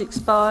time has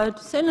expired.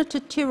 Senator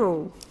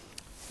Tyrrell.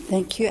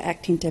 Thank you,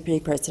 Acting Deputy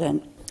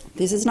President.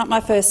 This is not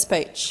my first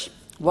speech.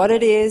 What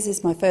it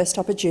is my first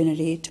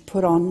opportunity to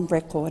put on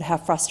record how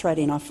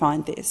frustrating I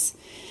find this.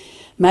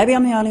 Maybe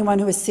I'm the only one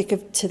who is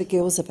sick to the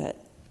gills of it,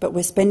 but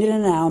we're spending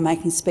an hour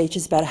making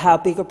speeches about how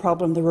big a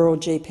problem the rural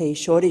GP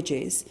shortage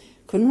is.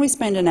 Couldn't we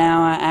spend an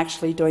hour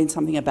actually doing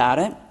something about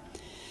it?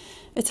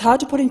 It's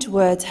hard to put into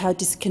words how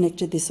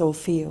disconnected this all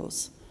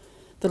feels.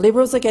 The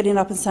Liberals are getting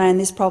up and saying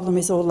this problem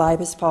is all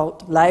Labor's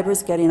fault. Labor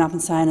is getting up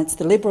and saying it's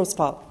the Liberals'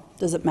 fault.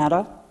 Does it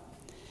matter?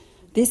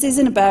 This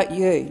isn't about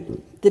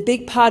you. The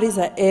big parties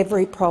are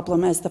every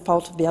problem as the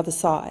fault of the other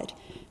side.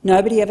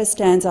 Nobody ever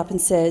stands up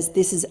and says,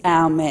 this is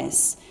our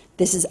mess,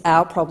 this is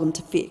our problem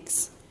to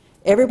fix.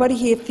 Everybody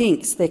here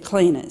thinks they're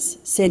cleaners,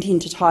 sent in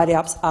to tidy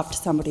up after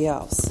somebody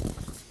else.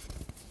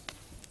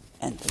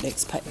 And the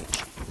next page.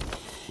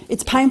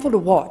 It's painful to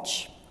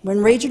watch.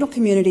 When regional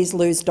communities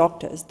lose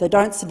doctors, they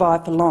don't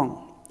survive for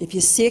long. If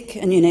you're sick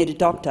and you need a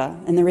doctor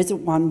and there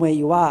isn't one where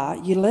you are,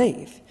 you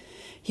leave.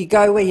 You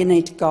go where you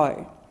need to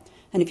go.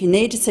 And if you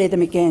need to see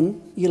them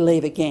again, you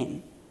leave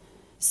again.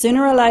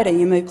 Sooner or later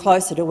you move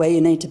closer to where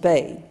you need to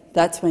be.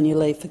 That's when you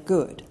leave for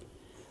good.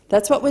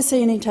 That's what we're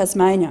seeing in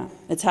Tasmania.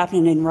 It's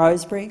happening in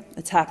Rosebery,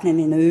 it's happening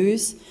in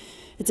Ouse,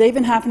 it's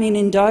even happening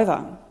in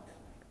Dover.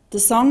 The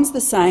song's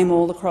the same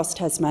all across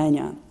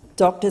Tasmania.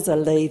 Doctors are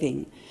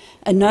leaving,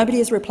 and nobody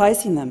is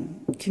replacing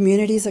them.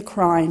 Communities are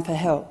crying for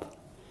help.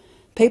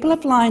 People are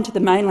flying to the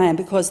mainland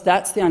because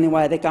that's the only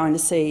way they're going to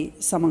see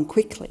someone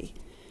quickly.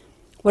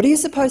 What are you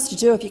supposed to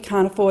do if you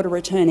can't afford a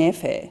return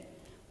airfare?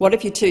 What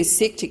if you're too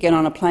sick to get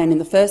on a plane in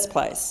the first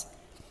place?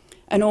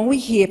 And all we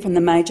hear from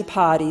the major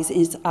parties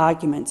is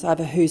arguments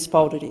over whose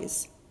fault it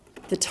is.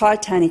 The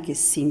Titanic is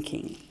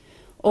sinking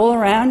all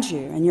around you,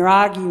 and you're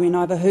arguing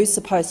over who's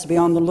supposed to be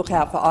on the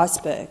lookout for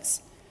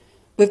icebergs.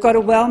 We've got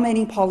a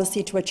well-meaning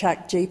policy to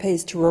attract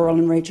GPs to rural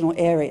and regional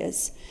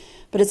areas,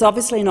 but it's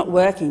obviously not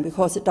working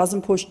because it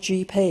doesn't push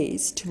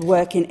GPs to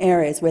work in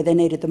areas where they're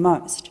needed the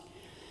most.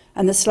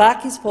 And the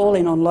slack is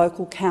falling on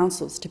local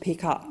councils to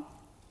pick up.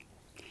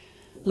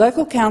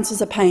 Local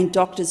councils are paying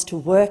doctors to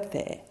work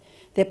there.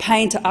 They're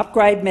paying to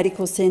upgrade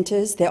medical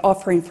centres, they're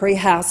offering free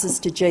houses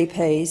to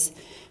GPs,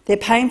 they're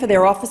paying for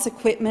their office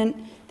equipment,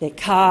 their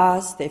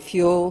cars, their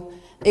fuel,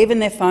 even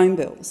their phone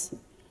bills.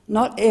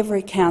 Not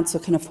every council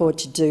can afford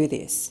to do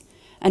this.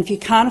 And if you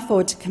can't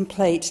afford to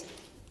compete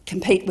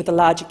with the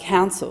larger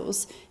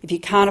councils, if you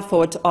can't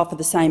afford to offer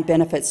the same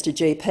benefits to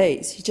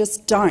GPs, you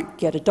just don't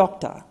get a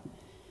doctor.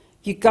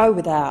 You go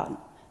without.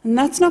 And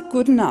that's not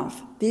good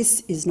enough.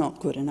 This is not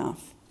good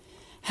enough.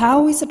 How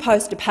are we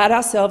supposed to pat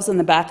ourselves on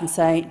the back and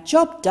say,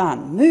 job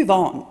done, move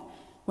on,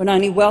 when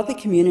only wealthy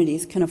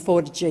communities can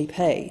afford a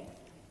GP?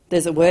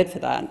 There's a word for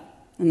that,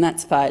 and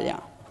that's failure.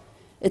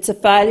 It's a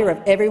failure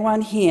of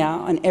everyone here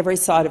on every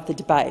side of the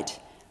debate,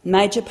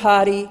 major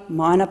party,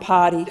 minor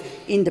party,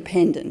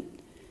 independent.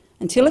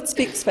 Until it's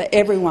fixed for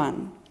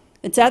everyone,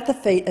 it's at the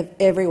feet of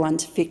everyone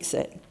to fix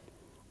it.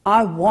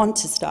 I want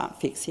to start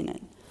fixing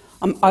it.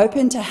 I'm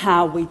open to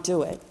how we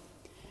do it.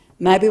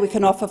 Maybe we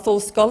can offer full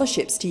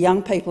scholarships to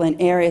young people in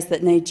areas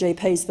that need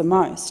GPs the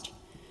most,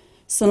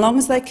 so long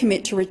as they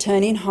commit to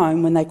returning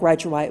home when they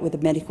graduate with a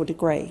medical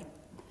degree.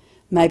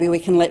 Maybe we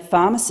can let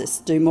pharmacists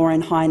do more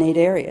in high-need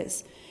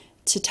areas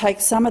to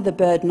take some of the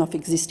burden off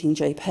existing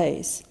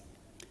GPs.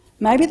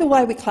 Maybe the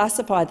way we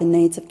classify the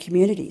needs of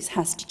communities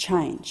has to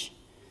change.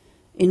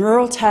 In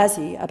rural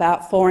Tassie,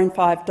 about 4 in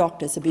 5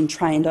 doctors have been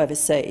trained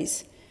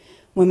overseas.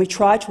 When we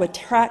try to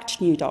attract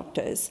new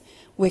doctors,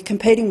 we're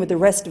competing with the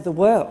rest of the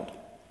world.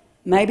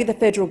 Maybe the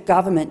federal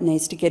government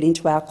needs to get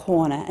into our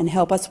corner and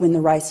help us win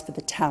the race for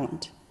the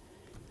talent.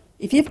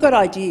 If you've got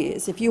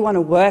ideas, if you want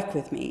to work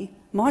with me,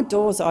 my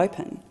door's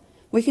open.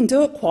 We can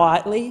do it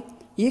quietly.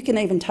 You can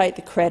even take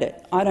the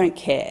credit. I don't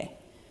care.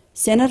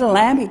 Senator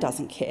Lambie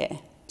doesn't care.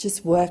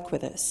 Just work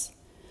with us.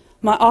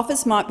 My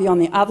office might be on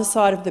the other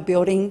side of the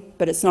building,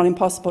 but it's not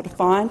impossible to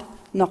find.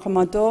 Knock on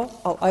my door,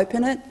 I'll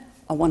open it.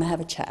 I want to have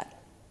a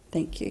chat.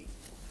 Thank you.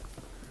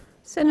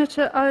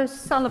 Senator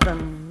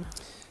O'Sullivan.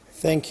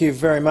 Thank you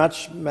very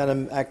much,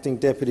 Madam Acting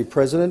Deputy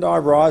President. I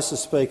rise to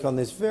speak on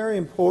this very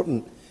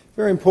important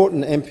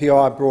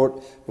MPI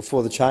brought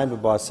before the chamber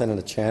by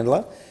Senator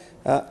Chandler.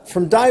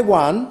 From day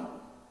one,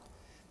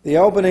 the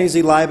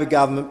Albanese Labor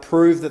government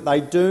proved that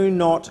they do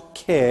not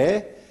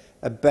care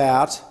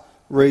about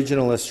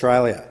regional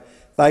Australia.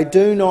 They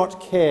do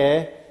not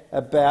care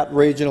about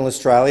regional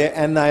Australia,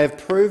 and they have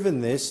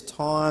proven this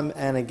time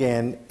and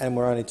again, and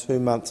we're only 2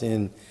 months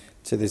in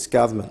to this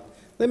government.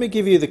 Let me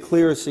give you the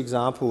clearest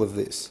example of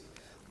this.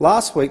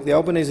 Last week, the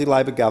Albanese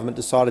Labor government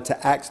decided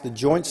to axe the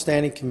Joint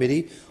Standing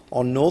Committee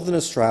on Northern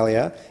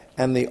Australia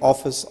and the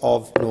Office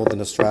of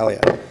Northern Australia.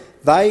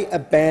 They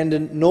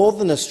abandoned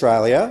Northern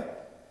Australia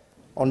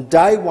on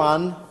day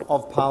one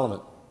of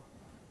Parliament.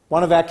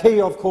 One of our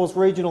key, of course,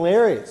 regional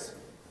areas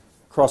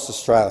across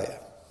Australia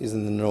is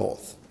in the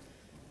north.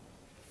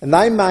 And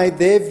they made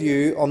their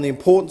view on the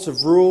importance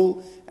of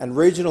rural and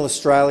regional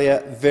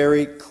Australia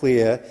very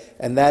clear,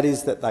 and that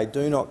is that they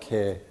do not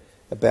care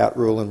about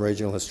rural and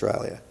regional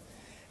Australia.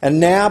 And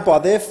now, by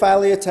their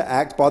failure to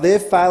act, by their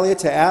failure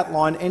to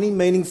outline any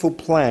meaningful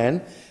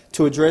plan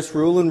to address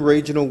rural and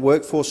regional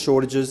workforce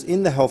shortages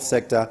in the health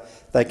sector,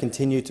 they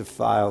continue to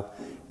fail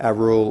our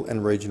rural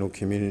and regional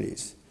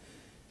communities.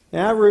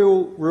 Now, our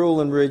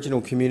rural and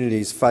regional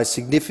communities face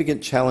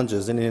significant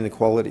challenges and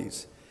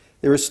inequalities.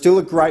 There is still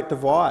a great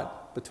divide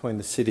between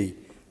the city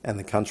and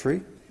the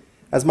country.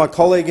 As my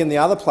colleague in the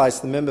other place,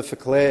 the member for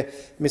Clare,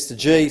 Mr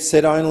G,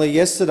 said only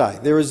yesterday,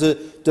 there is a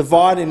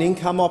divide in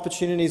income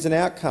opportunities and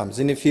outcomes,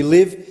 and if you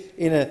live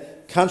in a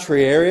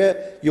country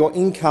area, your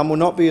income will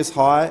not be as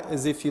high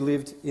as if you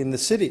lived in the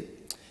city.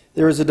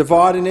 There is a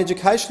divide in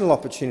educational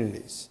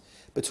opportunities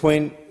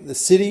between the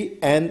city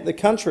and the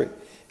country,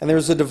 and there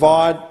is a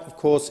divide, of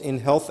course, in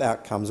health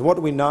outcomes. What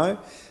do we know?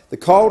 The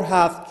cold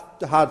hard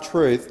hard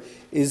truth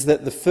is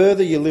that the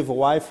further you live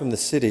away from the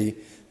city,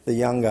 the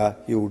younger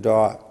you'll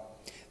die.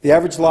 The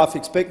average life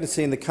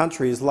expectancy in the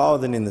country is lower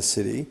than in the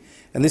city,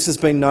 and this has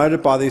been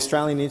noted by the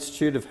Australian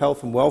Institute of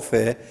Health and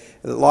Welfare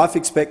that life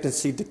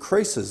expectancy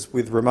decreases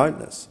with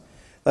remoteness.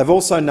 They've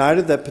also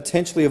noted that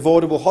potentially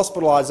avoidable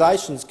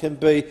hospitalisations can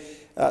be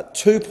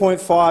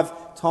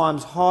 2.5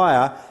 times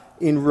higher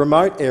in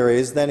remote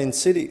areas than in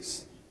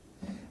cities.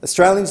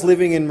 Australians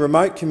living in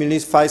remote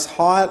communities face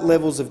higher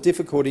levels of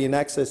difficulty in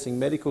accessing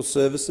medical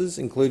services,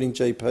 including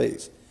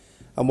GPs.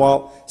 And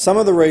while some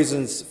of the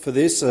reasons for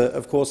this are,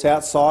 of course,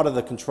 outside of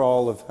the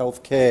control of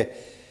healthcare,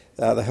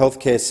 the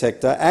healthcare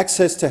sector,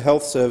 access to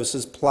health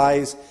services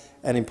plays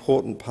an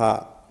important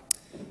part.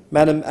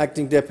 Madam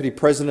Acting Deputy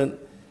President,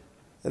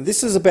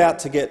 this is about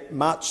to get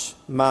much,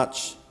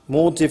 much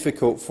more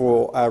difficult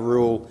for our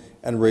rural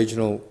and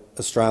regional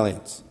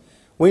Australians.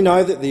 We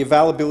know that the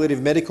availability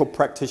of medical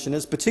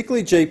practitioners,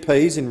 particularly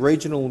GPs in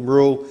regional,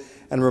 rural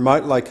and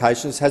remote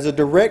locations, has a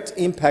direct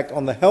impact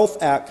on the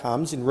health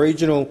outcomes in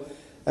regional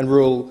and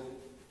rural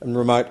and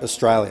remote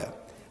Australia.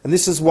 And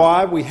this is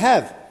why we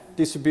have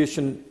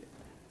distribution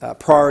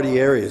priority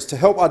areas, to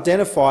help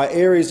identify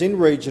areas in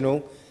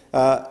regional,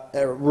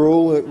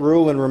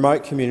 rural and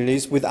remote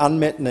communities with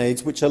unmet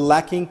needs which are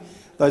lacking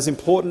those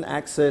important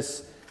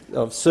access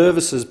of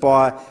services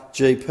by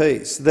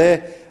GPs.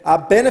 There are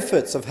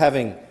benefits of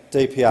having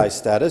DPA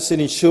status.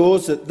 It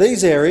ensures that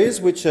these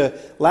areas which are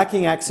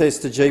lacking access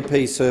to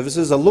GP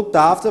services are looked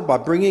after by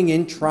bringing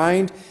in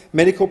trained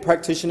medical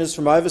practitioners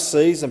from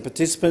overseas and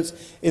participants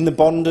in the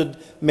bonded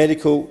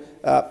medical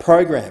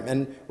program,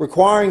 and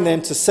requiring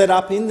them to set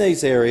up in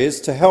these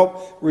areas to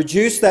help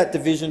reduce that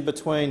division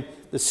between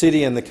the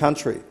city and the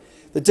country.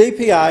 The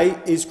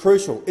DPA is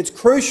crucial. It's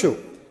crucial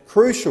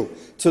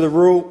to the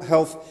rural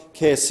health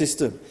care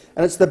system,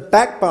 and it's the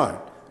backbone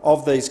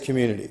of these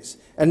communities.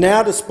 And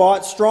now,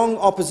 despite strong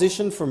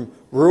opposition from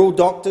rural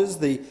doctors,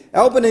 the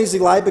Albanese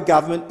Labor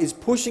government is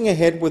pushing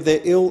ahead with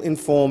their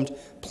ill-informed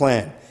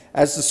plan,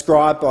 as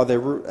described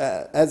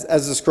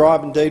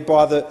indeed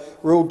by the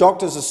Rural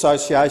Doctors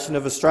Association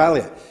of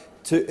Australia,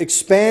 to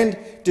expand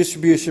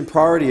distribution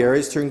priority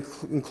areas to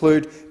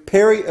include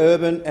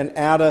peri-urban and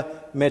outer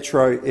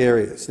metro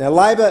areas. Now,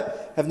 Labor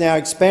have now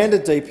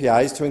expanded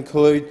DPAs to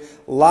include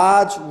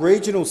large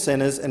regional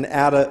centres and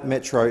outer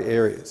metro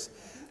areas.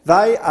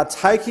 They are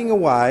taking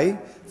away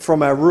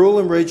from our rural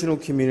and regional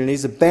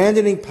communities,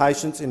 abandoning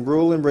patients in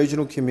rural and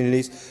regional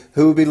communities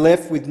who will be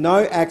left with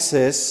no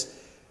access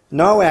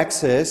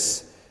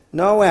to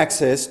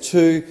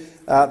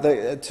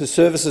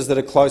services that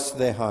are close to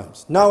their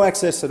homes. No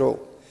access at all.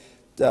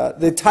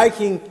 They're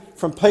taking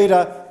from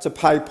Peter to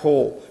pay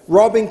Paul,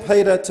 robbing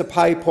Peter to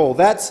pay Paul.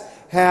 That's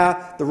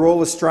how the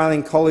Royal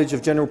Australian College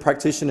of General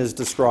Practitioners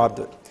described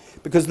it,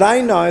 because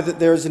they know that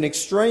there is an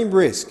extreme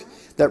risk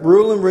that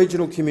rural and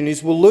regional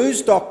communities will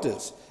lose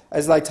doctors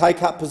as they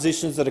take up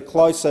positions that are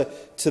closer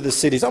to the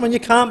cities. I mean, you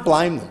can't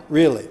blame them,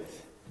 really,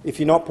 if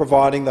you're not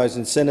providing those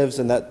incentives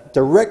and that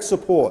direct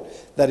support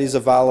that is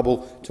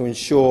available to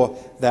ensure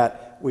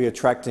that we're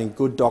attracting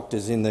good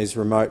doctors in these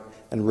remote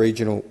and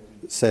regional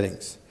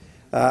settings.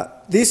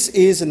 This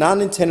is an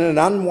unintended and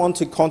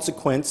unwanted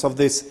consequence of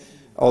this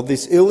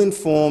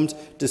ill-informed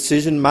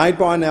decision made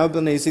by an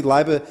Albanese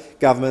Labor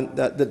government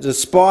that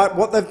despite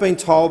what they've been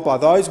told by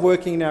those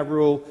working in our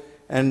rural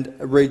and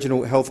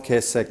regional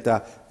healthcare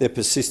sector, they're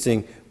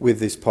persisting with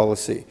this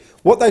policy.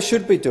 What they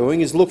should be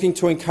doing is looking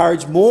to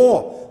encourage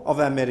more of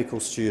our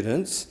medical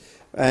students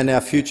and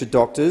our future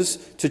doctors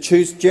to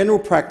choose general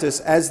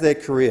practice as their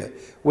career,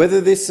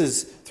 whether this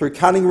is through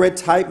cutting red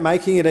tape,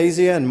 making it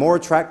easier and more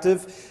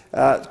attractive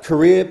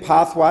career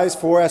pathways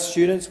for our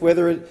students,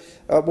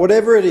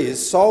 whatever it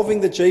is,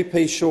 solving the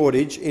GP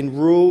shortage in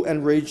rural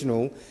and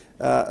regional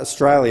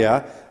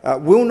Australia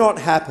will not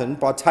happen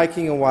by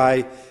taking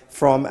away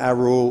from our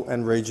rural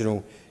and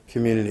regional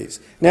communities.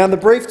 Now, in the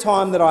brief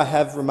time that I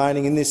have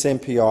remaining in this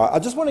MPI, I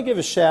just want to give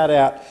a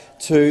shout-out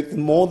to the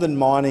More Than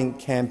Mining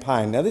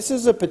campaign. Now, this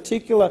is a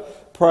particular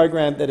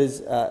program that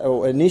is,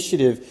 or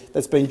initiative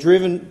that's been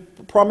driven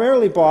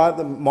primarily by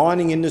the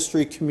mining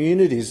industry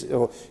communities,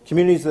 or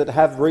communities that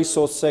have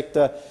resource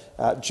sector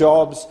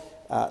jobs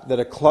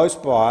that are close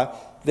by.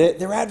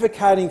 They're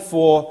advocating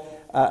for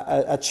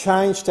a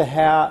change to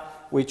how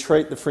we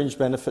treat the fringe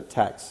benefit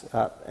tax.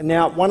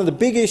 Now, one of the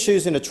big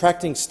issues in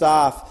attracting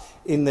staff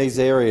in these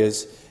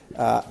areas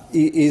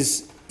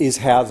is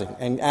housing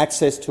and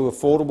access to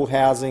affordable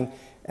housing,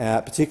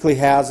 particularly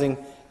housing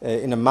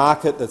in a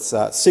market that's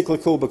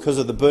cyclical because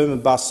of the boom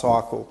and bust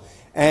cycle.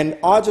 And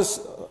I just,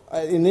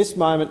 in this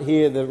moment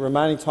here, the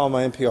remaining time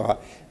on MPI,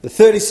 the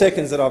 30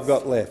 seconds that I've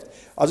got left,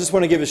 I just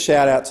want to give a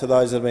shout out to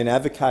those that have been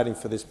advocating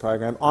for this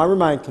program. I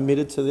remain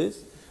committed to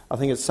this. I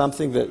think it's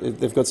something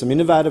that they've got some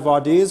innovative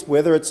ideas,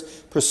 whether it's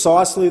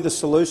precisely the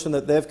solution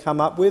that they've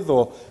come up with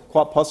or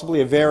quite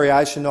possibly a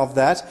variation of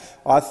that.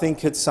 I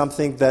think it's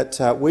something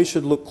that we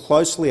should look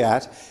closely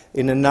at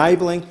in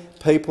enabling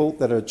people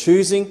that are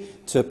choosing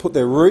to put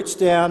their roots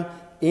down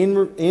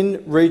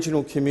in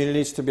regional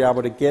communities to be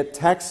able to get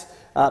tax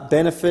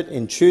benefit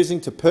in choosing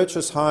to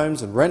purchase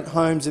homes and rent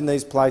homes in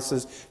these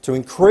places, to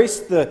increase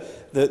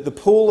the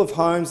pool of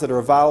homes that are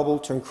available,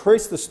 to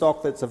increase the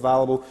stock that's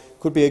available,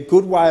 could be a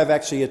good way of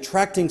actually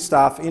attracting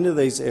staff into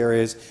these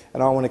areas,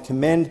 and I want to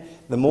commend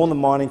the More Than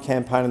Mining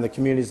campaign and the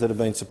communities that have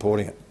been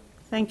supporting it.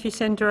 Thank you,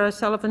 Senator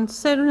O'Sullivan.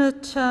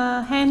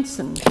 Senator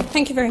Hanson.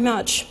 Thank you very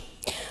much.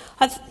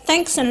 I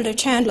thank Senator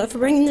Chandler for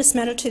bringing this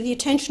matter to the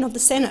attention of the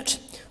Senate,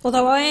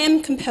 although I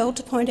am compelled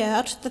to point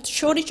out that the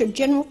shortage of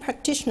general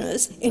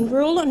practitioners in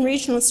rural and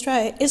regional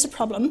Australia is a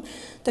problem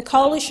the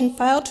Coalition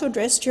failed to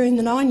address during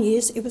the 9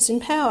 years it was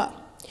in power.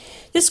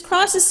 This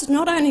crisis is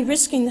not only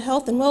risking the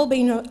health and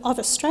well-being of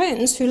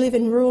Australians who live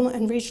in rural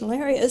and regional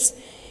areas,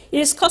 it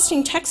is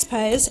costing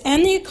taxpayers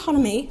and the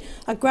economy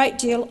a great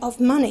deal of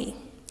money.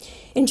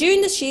 In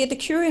June this year, the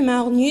Courier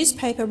Mail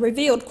newspaper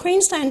revealed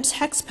Queensland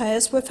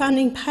taxpayers were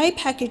funding pay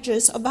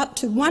packages of up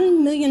to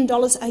 $1 million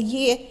a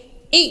year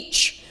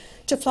each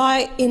to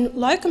fly in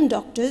locum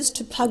doctors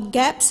to plug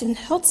gaps in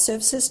health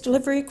services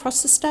delivery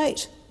across the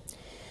state.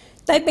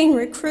 They've been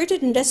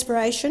recruited in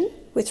desperation,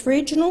 with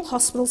regional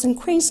hospitals in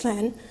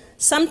Queensland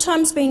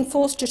sometimes being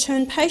forced to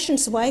turn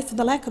patients away for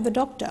the lack of a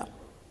doctor.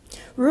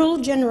 Rural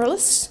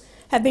generalists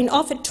have been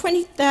offered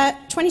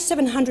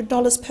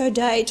 $2,700 per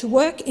day to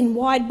work in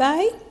Wide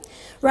Bay.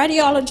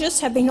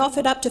 Radiologists have been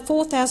offered up to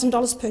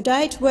 $4,000 per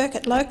day to work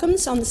at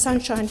locums on the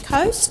Sunshine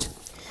Coast.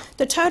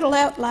 The total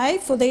outlay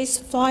for these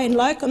fly-in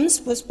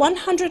locums was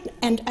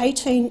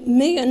 $118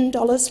 million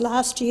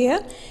last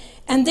year,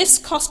 and this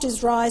cost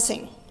is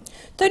rising.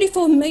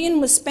 $34 million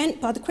was spent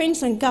by the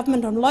Queensland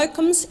Government on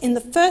locums in the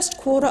first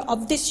quarter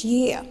of this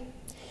year,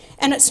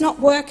 and it's not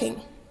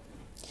working.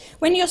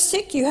 When you're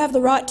sick, you have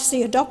the right to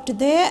see a doctor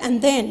there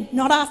and then,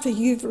 not after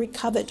you've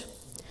recovered.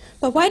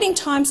 But waiting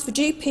times for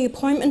GP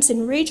appointments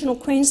in regional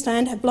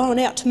Queensland have blown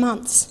out to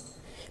months.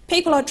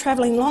 People are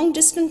travelling long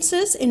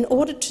distances in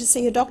order to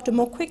see a doctor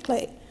more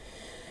quickly.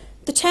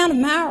 The town of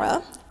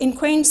Mara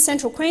in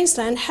central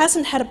Queensland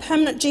hasn't had a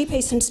permanent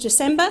GP since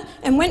December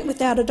and went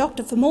without a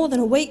doctor for more than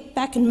a week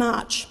back in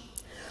March.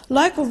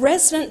 Local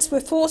residents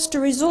were forced to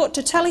resort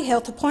to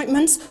telehealth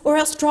appointments or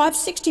else drive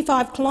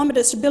 65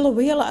 kilometres to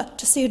Biloela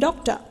to see a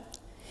doctor.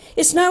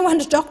 It's no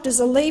wonder doctors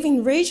are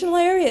leaving regional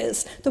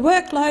areas. The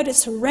workload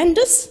is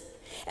horrendous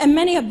and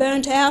many are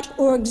burnt out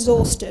or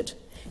exhausted.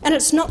 And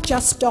it's not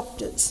just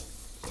doctors.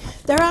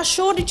 There are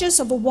shortages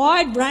of a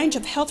wide range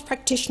of health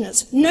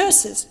practitioners.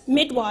 Nurses,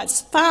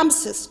 midwives,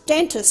 pharmacists,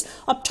 dentists,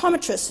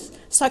 optometrists,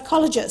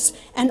 psychologists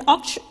and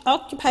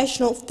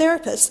occupational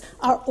therapists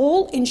are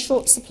all in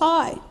short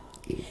supply.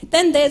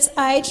 Then there's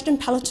aged and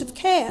palliative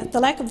care. The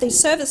lack of these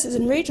services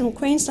in regional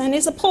Queensland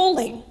is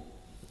appalling.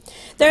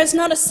 There is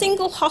not a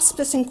single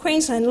hospice in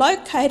Queensland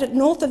located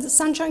north of the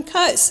Sunshine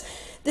Coast.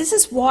 This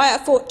is why I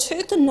fought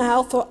tooth and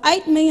nail for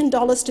 $8 million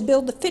to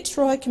build the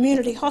Fitzroy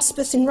Community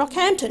Hospice in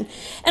Rockhampton,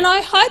 and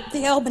I hope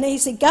the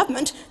Albanese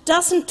Government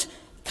doesn't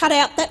cut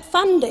out that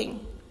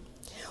funding.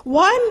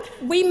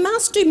 We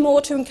must do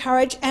more to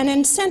encourage and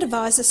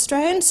incentivise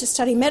Australians to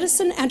study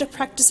medicine and to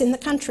practice in the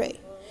country.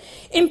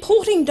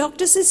 Importing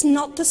doctors is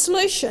not the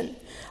solution.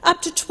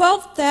 Up to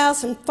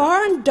 12,000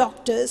 foreign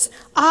doctors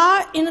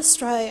are in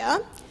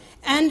Australia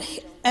and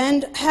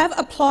have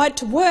applied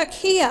to work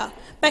here,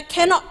 but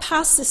cannot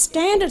pass the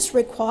standards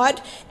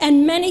required,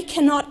 and many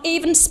cannot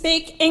even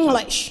speak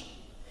English,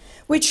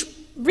 which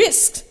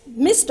risks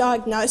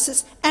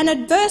misdiagnosis and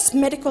adverse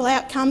medical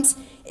outcomes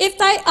if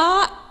they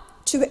are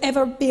to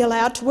ever be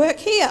allowed to work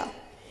here.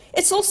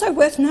 It's also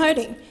worth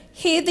noting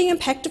here the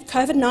impact of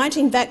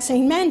COVID-19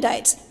 vaccine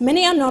mandates.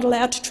 Many are not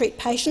allowed to treat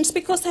patients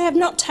because they have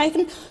not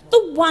taken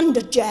the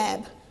wonder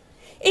jab.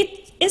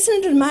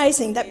 Isn't it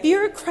amazing that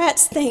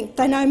bureaucrats think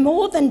they know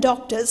more than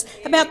doctors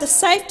about the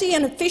safety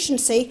and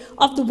efficiency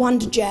of the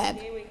wonder jab?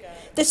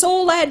 This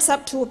all adds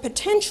up to a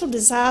potential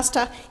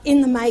disaster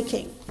in the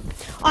making.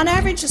 On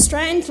average,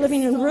 Australians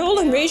living in rural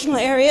and regional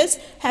areas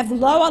have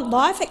lower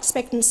life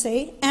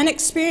expectancy and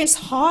experience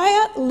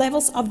higher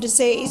levels of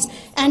disease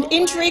and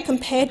injury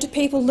compared to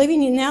people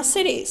living in our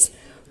cities.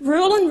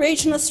 Rural and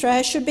regional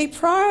Australia should be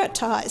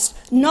prioritised,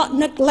 not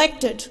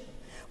neglected.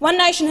 One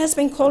Nation has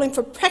been calling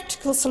for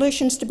practical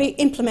solutions to be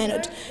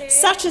implemented,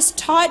 such as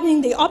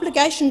tightening the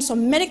obligations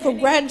on medical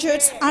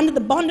graduates under the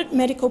bonded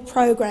medical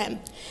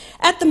program.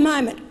 At the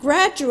moment,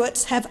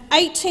 graduates have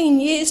 18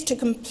 years to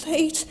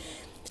complete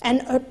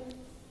an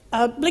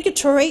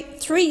obligatory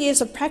 3 years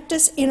of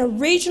practice in a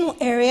regional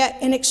area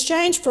in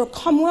exchange for a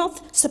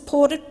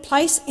Commonwealth-supported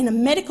place in a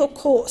medical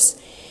course.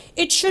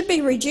 It should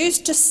be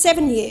reduced to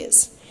 7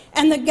 years.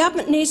 And the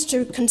government needs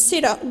to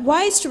consider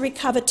ways to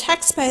recover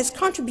taxpayers'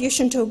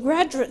 contribution to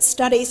graduate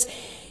studies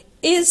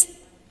if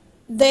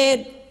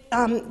they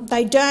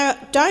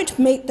don't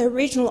meet their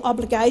regional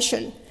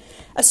obligation.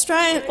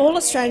 All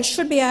Australians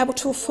should be able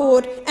to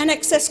afford and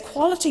access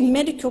quality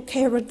medical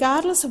care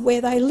regardless of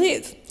where they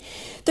live.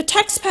 The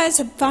taxpayers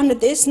have funded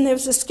this, and there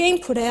was a scheme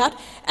put out,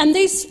 and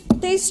these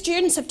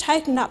students have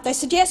taken it up. They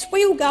said, yes,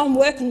 we will go and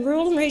work in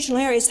rural and regional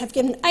areas, have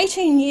given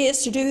 18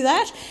 years to do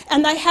that,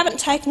 and they haven't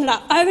taken it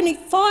up. Only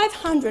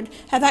 500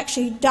 have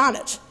actually done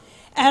it.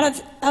 out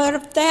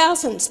of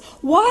thousands.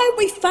 Why are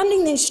we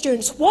funding these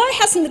students? Why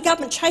hasn't the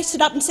government chased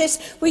it up and says,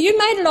 well, you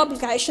made an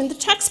obligation, the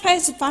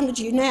taxpayers have funded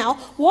you now,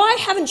 why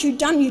haven't you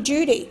done your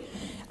duty?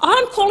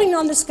 I'm calling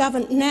on this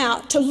government now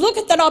to look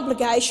at that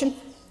obligation,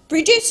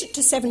 reduce it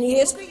to 7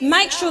 years,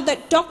 make sure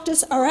that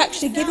doctors are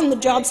actually given the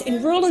jobs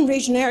in rural and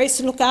regional areas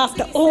to look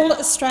after all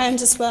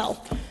Australians as well.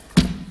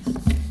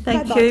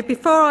 Thank you.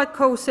 Before I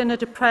call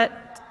Senator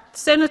Pratt,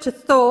 Senator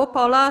Thorpe,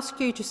 I'll ask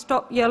you to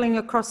stop yelling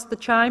across the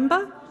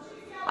chamber.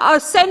 Oh,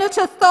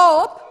 Senator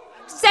Thorpe!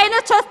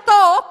 Senator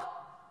Thorpe!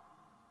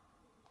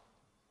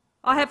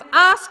 I have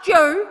asked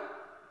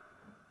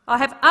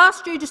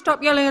you to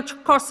stop yelling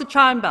across the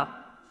chamber.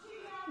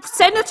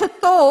 Senator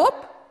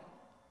Thorpe,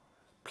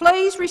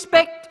 please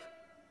respect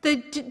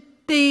the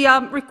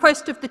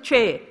request of the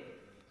chair.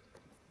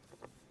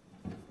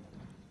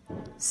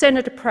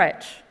 Senator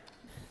Pratt.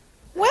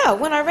 Well,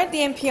 when I read the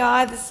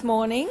MPI this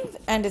morning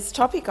and its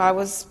topic, I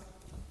was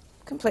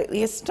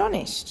completely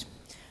astonished.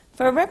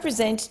 For a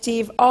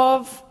representative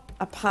of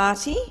a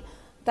party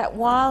that,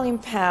 while in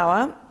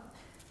power,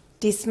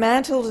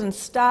 dismantled and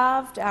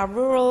starved our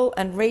rural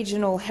and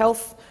regional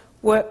health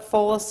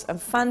workforce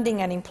and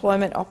funding and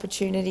employment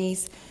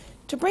opportunities,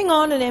 to bring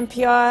on an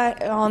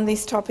MPI on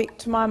this topic,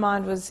 to my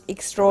mind, was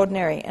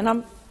extraordinary. And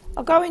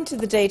I'll go into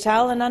the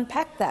detail and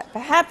unpack that.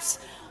 Perhaps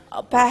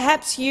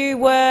you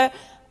were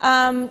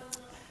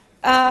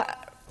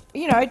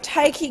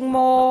taking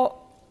more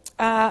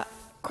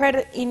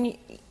credit in,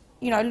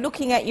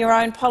 looking at your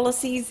own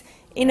policies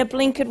in a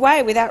blinkered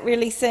way without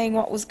really seeing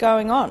what was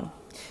going on.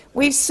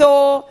 We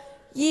saw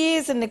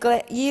years of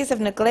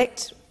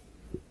neglect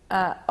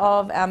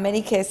of our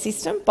Medicare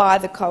system by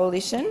the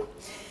Coalition.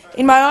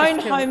 In my own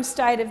home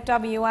state of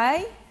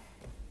WA,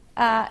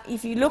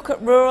 if you look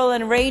at rural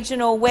and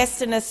regional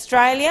Western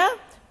Australia,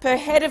 per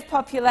head of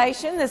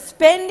population, the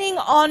spending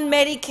on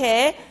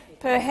Medicare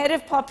per head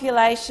of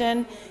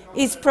population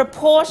is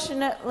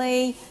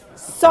proportionately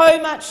so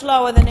much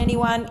lower than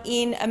anyone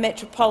in a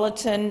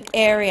metropolitan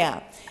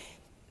area.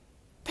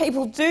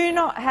 People do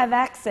not have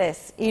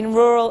access in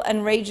rural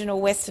and regional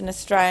Western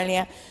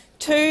Australia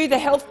to the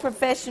health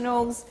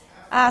professionals,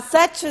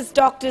 such as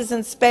doctors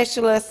and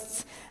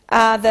specialists,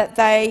 that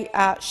they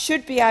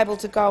should be able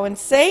to go and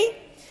see.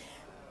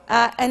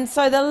 And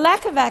so the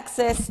lack of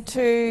access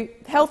to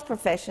health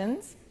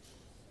professions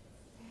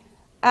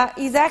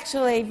is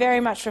actually very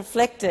much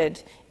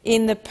reflected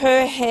in the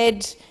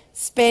per-head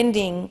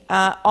spending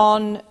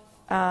on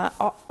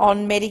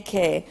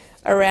Medicare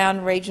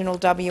around regional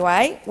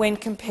WA when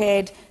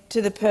compared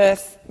to the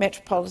Perth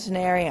metropolitan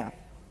area.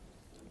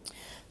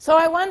 So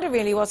I wonder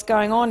really what's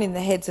going on in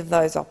the heads of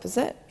those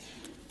opposite.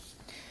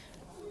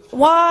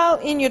 While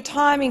in your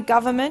time in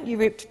government you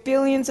ripped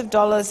billions of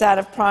dollars out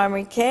of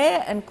primary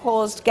care and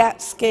caused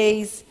gap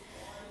skis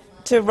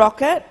to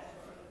rocket,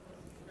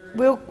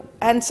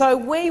 and so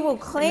we will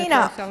clean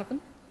up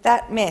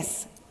that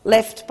mess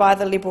left by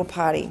the Liberal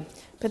Party.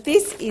 But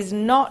this is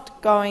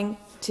not going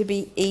to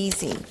be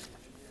easy.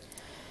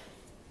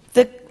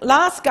 The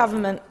last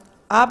government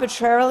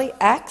arbitrarily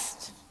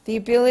axed the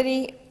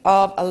ability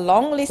of a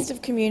long list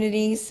of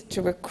communities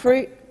to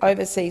recruit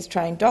overseas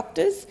trained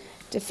doctors,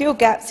 to fill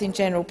gaps in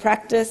general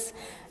practice,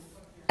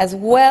 as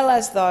well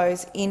as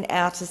those in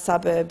outer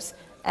suburbs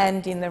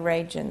and in the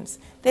regions.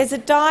 There's a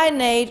dire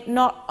need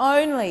not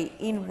only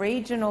in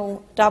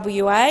regional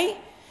WA,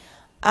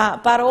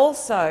 but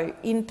also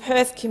in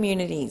Perth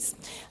communities.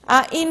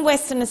 In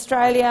Western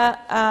Australia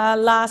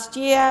last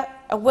year,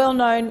 a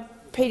well-known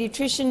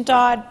paediatrician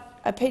died,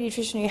 a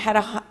paediatrician who had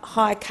a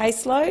high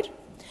caseload.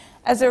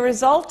 As a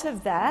result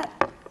of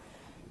that,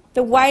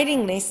 the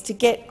waiting list to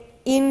get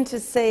in to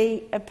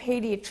see a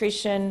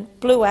paediatrician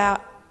blew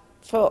out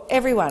for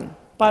everyone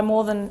by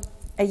more than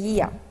a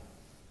year.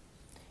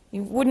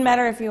 It wouldn't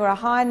matter if you were a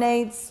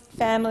high-needs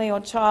family or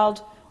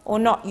child or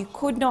not. You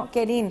could not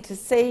get in to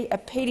see a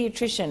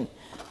paediatrician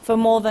for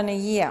more than a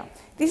year.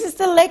 This is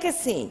the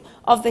legacy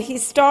of the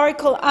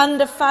historical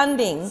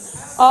underfunding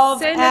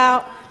of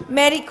our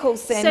medical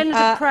centre.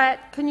 Senator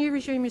Pratt, can you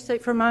resume your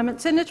seat for a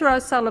moment? Senator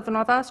O'Sullivan,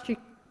 I've asked you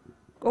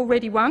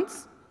already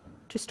once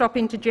to stop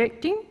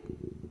interjecting.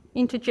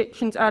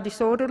 Interjections are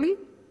disorderly.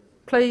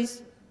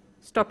 Please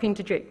stop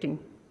interjecting.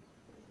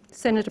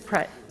 Senator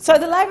Pratt. So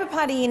the Labor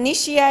Party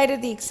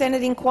initiated the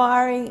Senate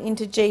inquiry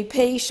into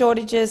GP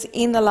shortages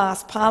in the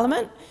last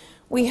parliament.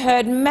 We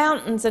heard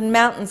mountains and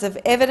mountains of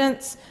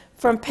evidence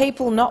from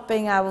people not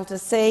being able to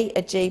see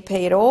a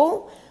GP at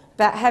all,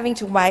 about having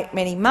to wait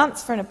many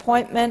months for an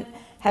appointment,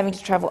 having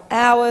to travel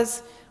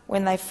hours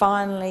when they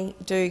finally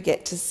do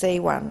get to see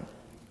one.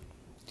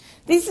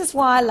 This is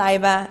why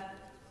Labor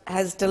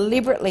has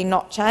deliberately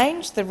not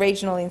changed the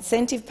regional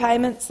incentive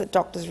payments that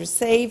doctors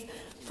receive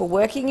for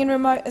working in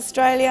remote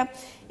Australia.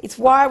 It's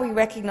why we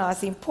recognise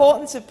the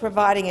importance of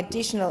providing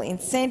additional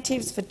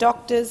incentives for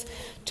doctors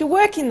to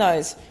work in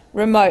those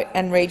remote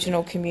and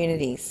regional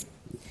communities.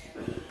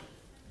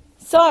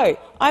 So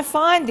I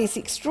find this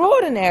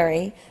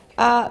extraordinary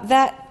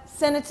that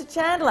Senator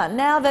Chandler,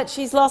 now that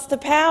she's lost the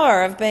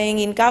power of being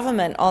in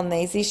government on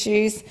these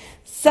issues,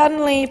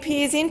 suddenly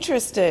appears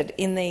interested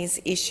in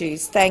these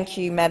issues. Thank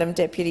you, Madam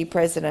Deputy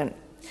President.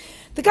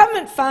 The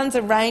government funds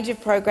a range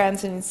of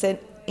programs and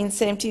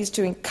incentives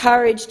to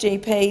encourage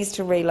GPs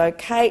to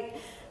relocate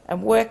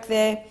and work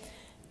there,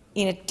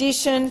 in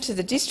addition to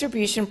the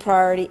Distribution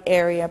Priority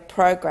Area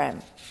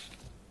program.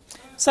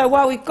 So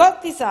while we've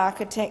got this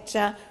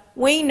architecture,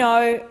 we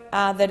know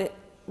that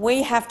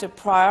we have to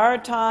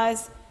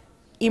prioritise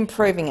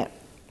improving it.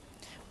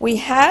 We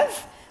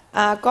have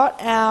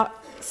got our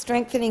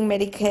Strengthening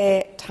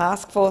Medicare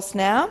Task Force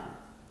now.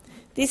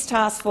 This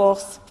task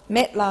force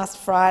met last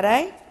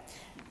Friday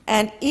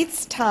and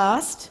it's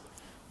tasked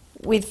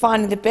with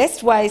finding the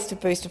best ways to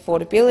boost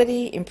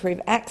affordability, improve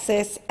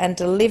access and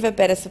deliver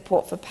better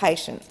support for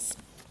patients,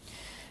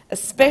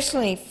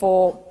 especially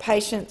for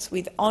patients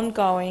with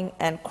ongoing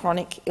and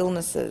chronic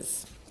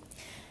illnesses.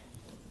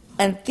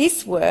 And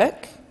this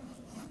work,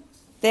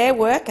 their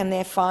work and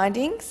their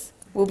findings,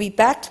 will be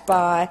backed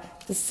by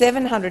the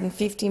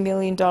 $750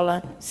 million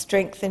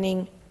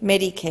Strengthening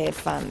Medicare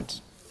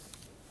Fund.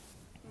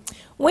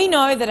 We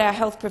know that our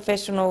health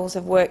professionals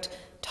have worked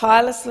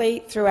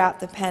tirelessly throughout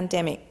the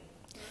pandemic.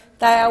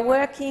 They are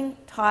working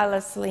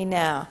tirelessly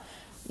now.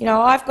 You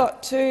know, I've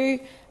got two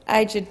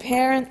aged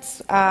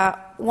parents,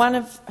 one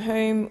of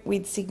whom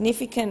with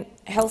significant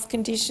health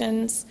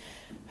conditions,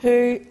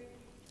 who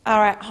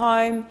are at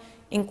home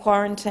in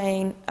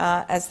quarantine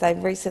as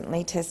they've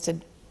recently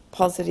tested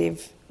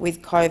positive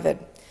with COVID.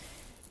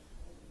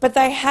 But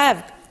they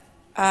have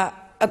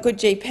a good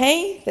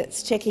GP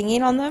that's checking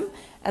in on them,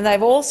 and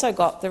they've also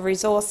got the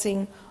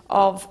resourcing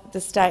of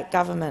the state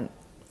government.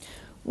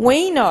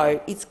 We know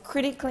it's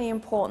critically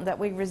important that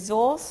we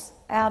resource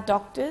our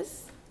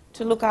doctors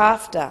to look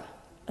after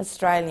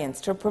Australians,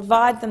 to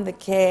provide them the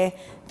care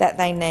that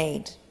they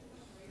need.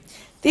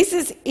 This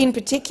is in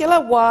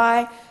particular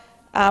why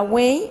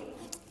we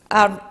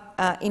are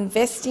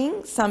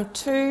investing some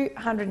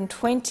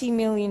 $220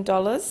 million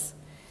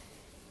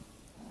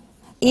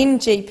in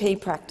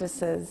GP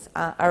practices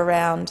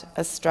around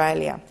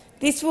Australia.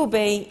 This will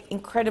be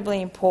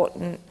incredibly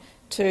important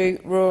to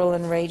rural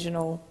and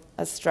regional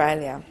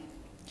Australia.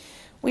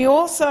 We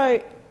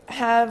also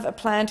have a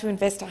plan to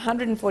invest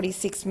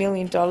 $146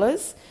 million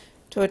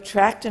to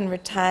attract and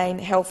retain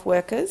health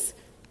workers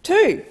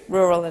to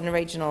rural and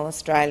regional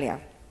Australia.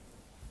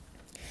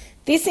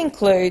 This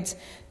includes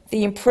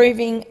the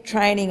improving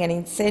training and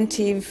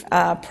incentive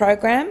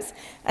programs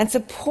and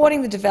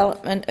supporting the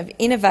development of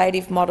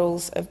innovative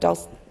models of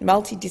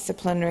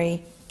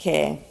multidisciplinary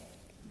care.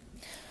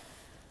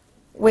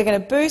 We're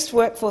going to boost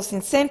workforce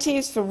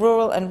incentives for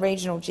rural and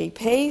regional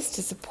GPs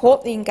to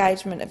support the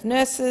engagement of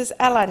nurses,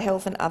 allied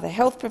health and other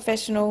health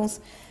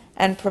professionals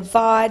and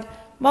provide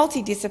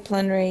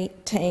multidisciplinary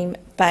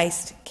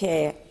team-based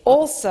care,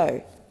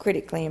 also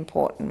critically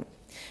important.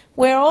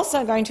 We're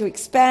also going to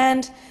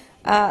expand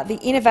the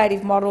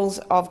innovative models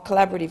of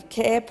collaborative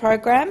care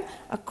program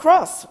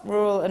across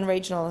rural and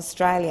regional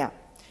Australia,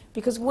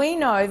 because we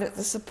know that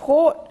the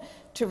support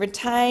to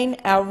retain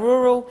our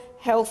rural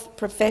health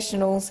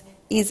professionals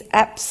is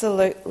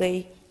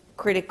absolutely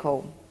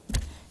critical.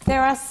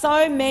 There are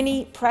so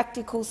many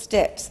practical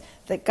steps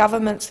that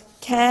governments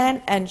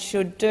can and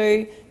should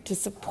do to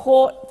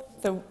support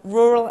the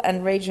rural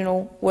and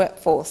regional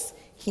workforce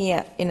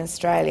here in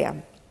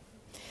Australia.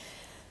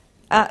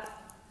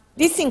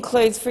 This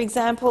includes, for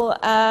example,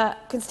 a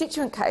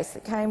constituent case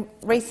that came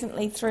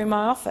recently through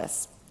my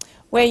office,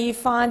 where you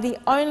find the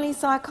only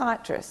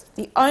psychiatrist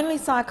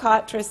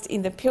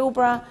in the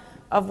Pilbara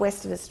of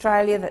Western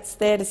Australia that's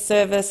there to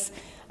service,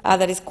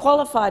 that is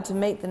qualified to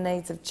meet the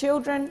needs of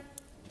children,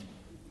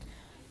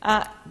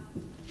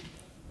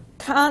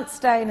 can't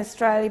stay in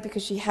Australia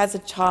because she has a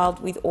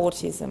child with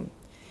autism.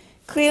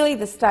 Clearly,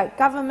 the state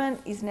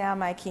government is now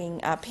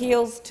making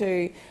appeals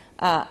to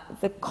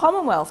the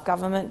Commonwealth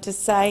government to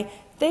say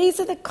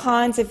these are the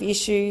kinds of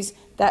issues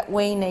that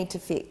we need to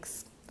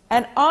fix.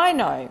 And I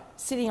know,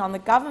 sitting on the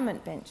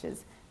government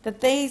benches,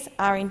 that these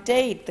are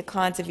indeed the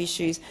kinds of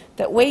issues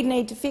that we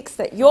need to fix,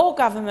 that your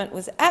government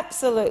was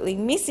absolutely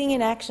missing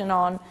in action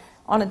on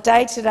a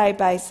day-to-day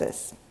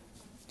basis.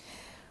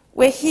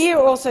 We're here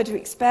also to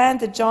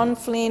expand the John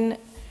Flynn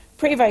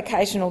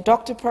pre-vocational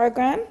doctor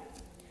program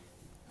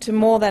to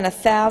more than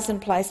 1,000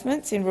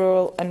 placements in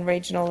rural and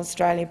regional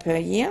Australia per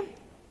year,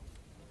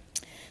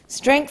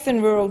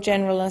 strengthen rural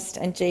generalist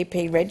and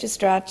GP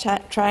registrar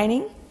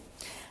training,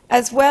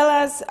 as well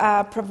as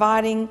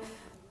providing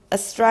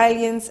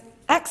Australians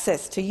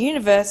access to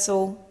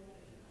universal,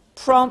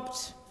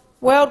 prompt,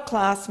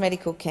 world-class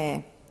medical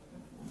care,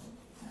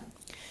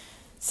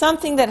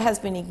 something that has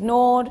been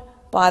ignored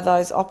by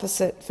those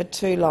opposite for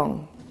too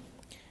long.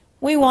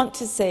 We want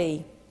to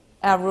see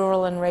our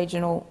rural and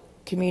regional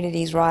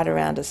communities right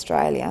around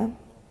Australia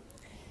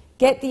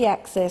get the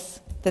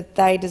access that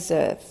they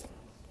deserve.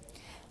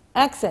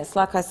 Access,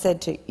 like I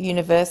said, to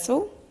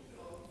universal,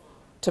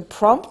 to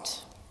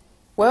prompt,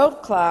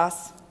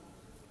 world-class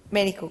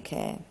medical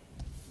care.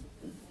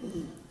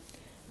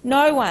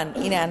 No one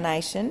in our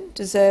nation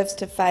deserves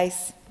to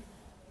face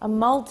a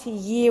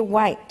multi-year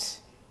wait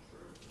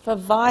for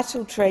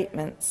vital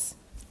treatments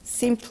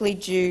simply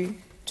due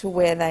to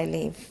where they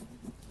live.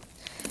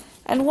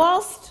 And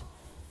whilst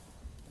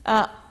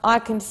I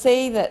can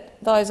see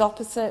that those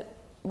opposite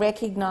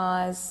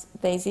recognise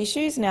these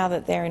issues now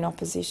that they're in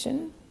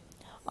opposition,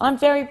 I'm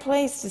very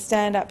pleased to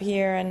stand up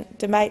here and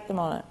debate them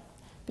on it,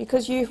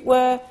 because you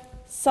were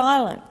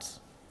silent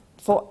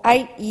for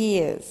 8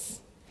 years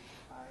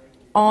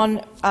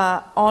on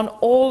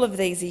all of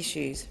these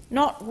issues.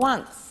 Not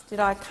once did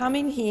I come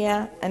in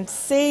here and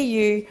see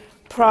you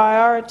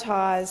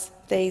prioritise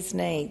these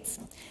needs.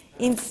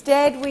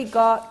 Instead, we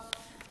got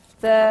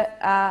the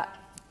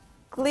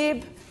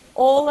glib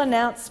all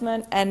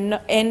announcement and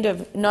end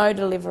of no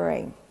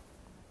delivery.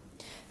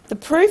 The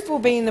proof will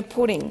be in the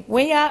pudding.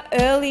 We are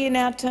early in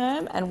our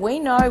term and we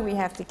know we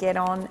have to get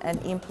on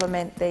and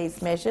implement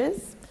these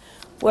measures,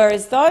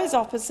 whereas those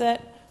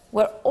opposite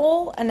were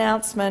all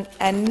announcement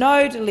and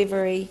no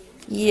delivery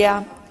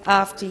year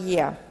after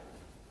year.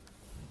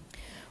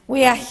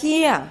 We are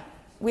here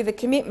with a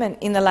commitment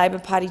in the Labor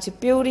Party to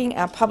building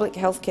our public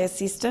healthcare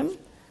system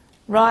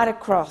right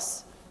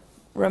across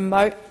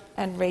remote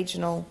and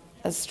regional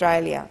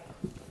Australia.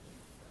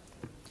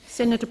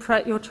 Senator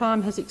Pratt, your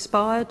time has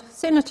expired.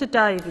 Senator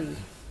Davey.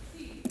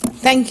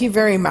 Thank you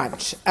very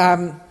much.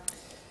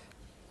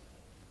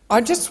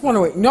 I just want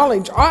to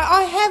acknowledge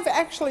I have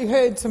actually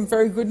heard some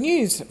very good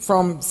news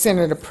from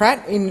Senator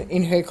Pratt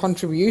in her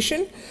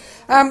contribution.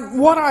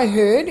 What I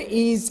heard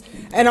is,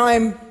 and I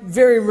am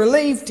very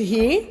relieved to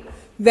hear,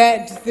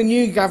 that the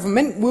new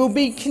government will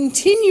be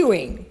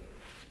continuing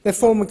the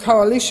former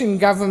coalition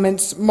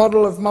government's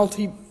model of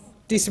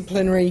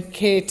multidisciplinary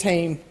care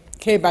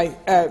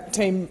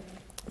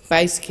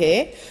team-based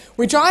care,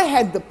 which I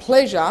had the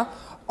pleasure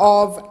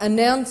of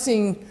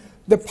announcing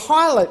the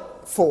pilot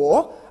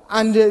for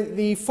under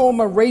the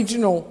former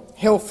regional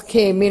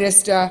healthcare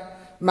minister,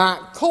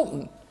 Mark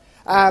Coulton.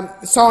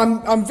 So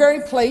I'm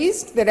very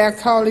pleased that our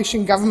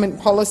coalition government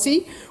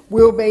policy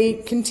will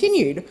be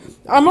continued.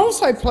 I'm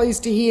also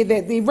pleased to hear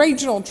that the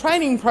regional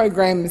training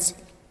programs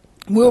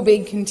will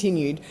be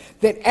continued,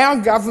 that our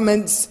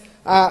government's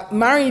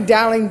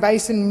Murray-Darling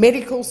Basin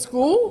Medical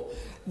School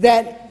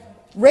that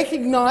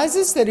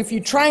recognises that if you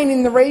train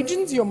in the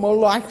regions, you're more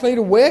likely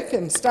to work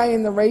and stay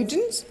in the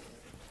regions,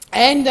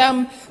 and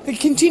the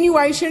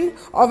continuation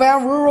of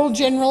our rural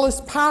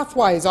generalist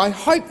pathways. I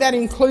hope that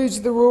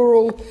includes the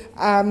rural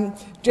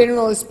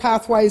generalist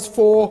pathways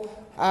for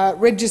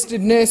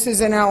registered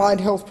nurses and allied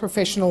health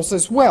professionals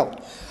as well.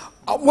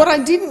 What I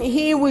didn't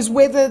hear was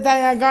whether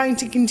they are going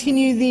to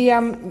continue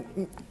the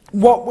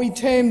what we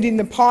termed in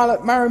the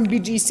pilot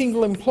Murrumbidgee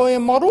single employer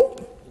model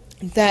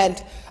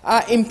that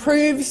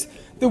improves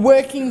the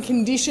working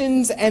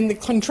conditions and the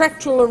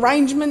contractual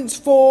arrangements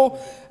for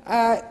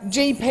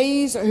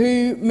GPs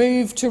who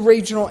move to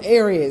regional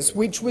areas,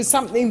 which was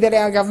something that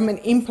our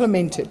government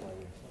implemented.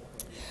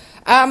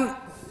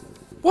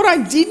 What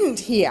I didn't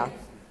hear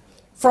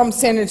from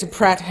Senator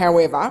Pratt,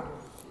 however,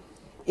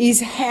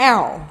 is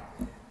how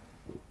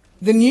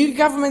the new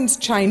government's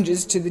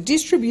changes to the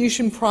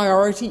distribution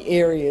priority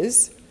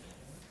areas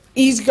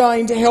is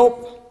going to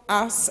help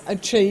us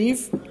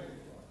achieve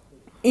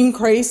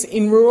increase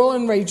in rural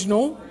and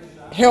regional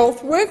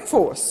health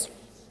workforce.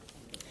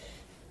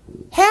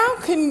 How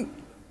can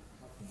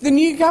the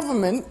new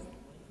government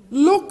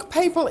look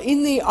people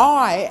in the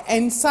eye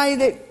and say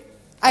that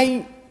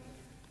a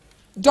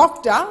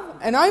doctor,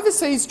 an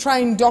overseas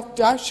trained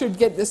doctor, should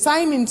get the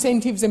same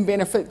incentives and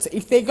benefits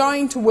if they're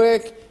going to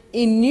work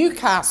in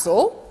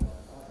Newcastle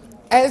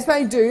as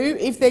they do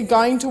if they're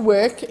going to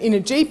work in a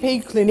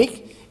GP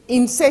clinic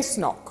in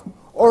Cessnock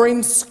or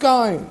in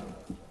Scone?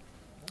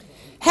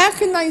 How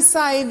can they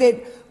say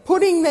that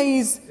putting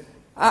these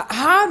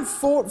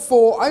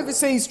hard-fought-for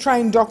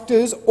overseas-trained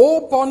doctors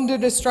or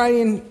bonded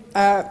Australian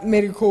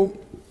medical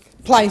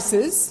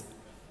places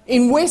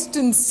in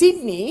Western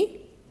Sydney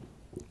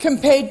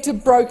compared to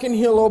Broken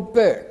Hill or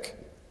Burke?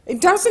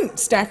 It doesn't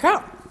stack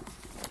up.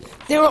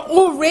 There are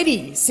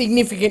already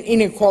significant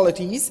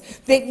inequalities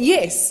that,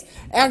 yes,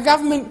 our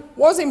government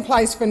was in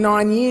place for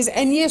 9 years,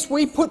 and yes,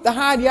 we put the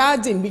hard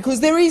yards in because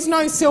there is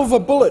no silver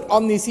bullet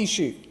on this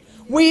issue.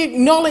 We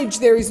acknowledge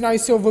there is no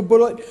silver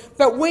bullet,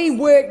 but we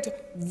worked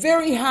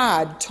very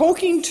hard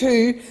talking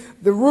to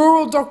the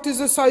Rural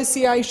Doctors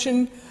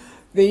Association,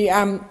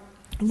 the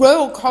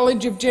Royal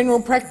College of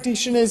General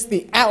Practitioners,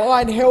 the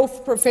allied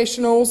health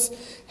professionals.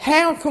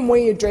 How can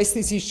we address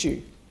this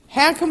issue?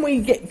 How can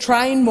we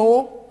train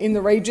more in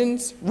the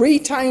regions,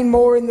 retain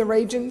more in the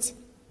regions?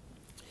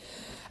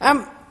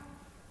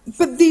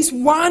 But this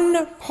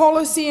one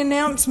policy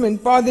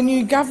announcement by the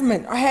new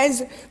government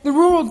has the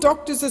Rural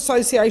Doctors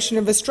Association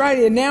of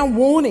Australia now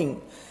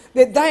warning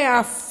that they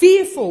are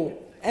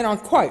fearful, and I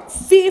quote,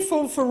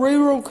 fearful for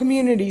rural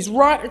communities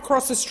right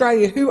across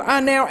Australia who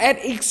are now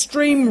at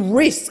extreme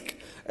risk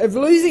of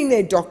losing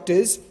their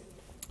doctors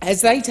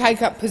as they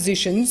take up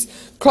positions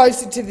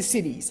closer to the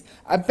cities,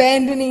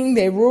 abandoning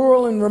their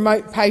rural and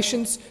remote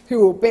patients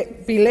who will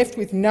be left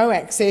with no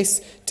access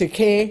to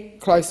care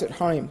close at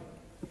home.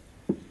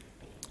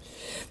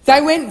 They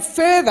went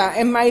further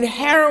and made a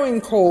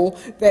harrowing call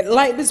that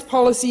Labor's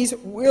policies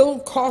will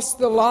cost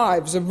the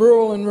lives of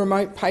rural and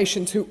remote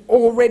patients who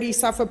already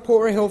suffer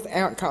poorer health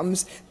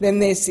outcomes than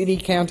their city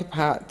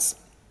counterparts.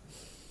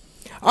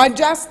 I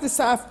just this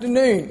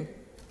afternoon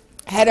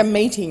had a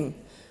meeting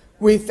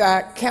with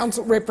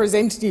council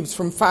representatives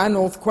from far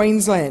north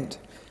Queensland,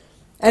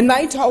 and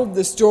they told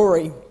the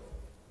story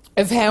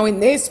of how in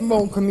their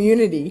small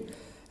community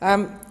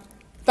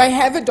they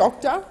have a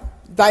doctor,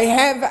 they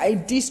have a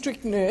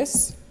district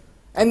nurse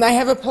and they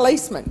have a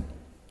policeman.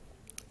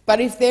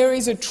 But if there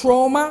is a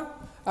trauma,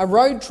 a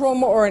road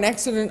trauma or an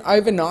accident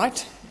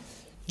overnight,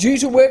 due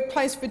to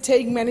workplace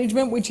fatigue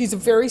management, which is a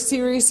very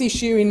serious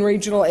issue in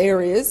regional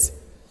areas,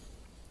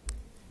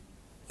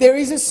 there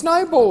is a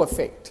snowball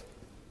effect.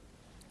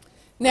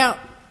 Now,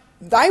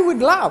 they would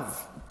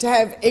love to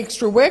have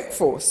extra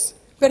workforce,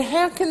 but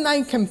how can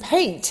they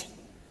compete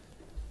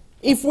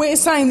if we're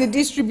saying the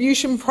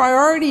distribution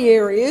priority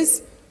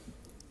areas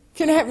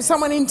can have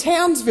someone in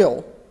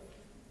Townsville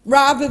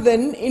rather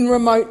than in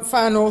remote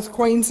far north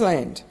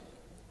Queensland?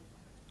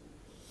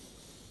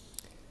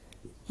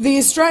 The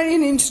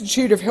Australian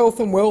Institute of Health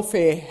and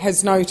Welfare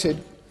has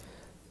noted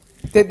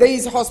that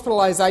these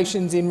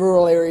hospitalisations in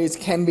rural areas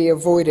can be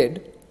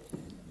avoided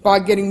by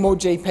getting more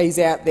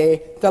GPs out there.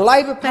 The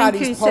Labor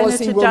Party's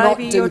policy Senator will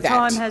Davey, not do your that.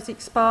 time has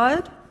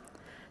expired.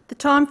 The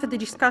time for the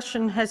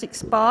discussion has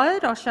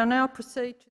expired. I shall now proceed to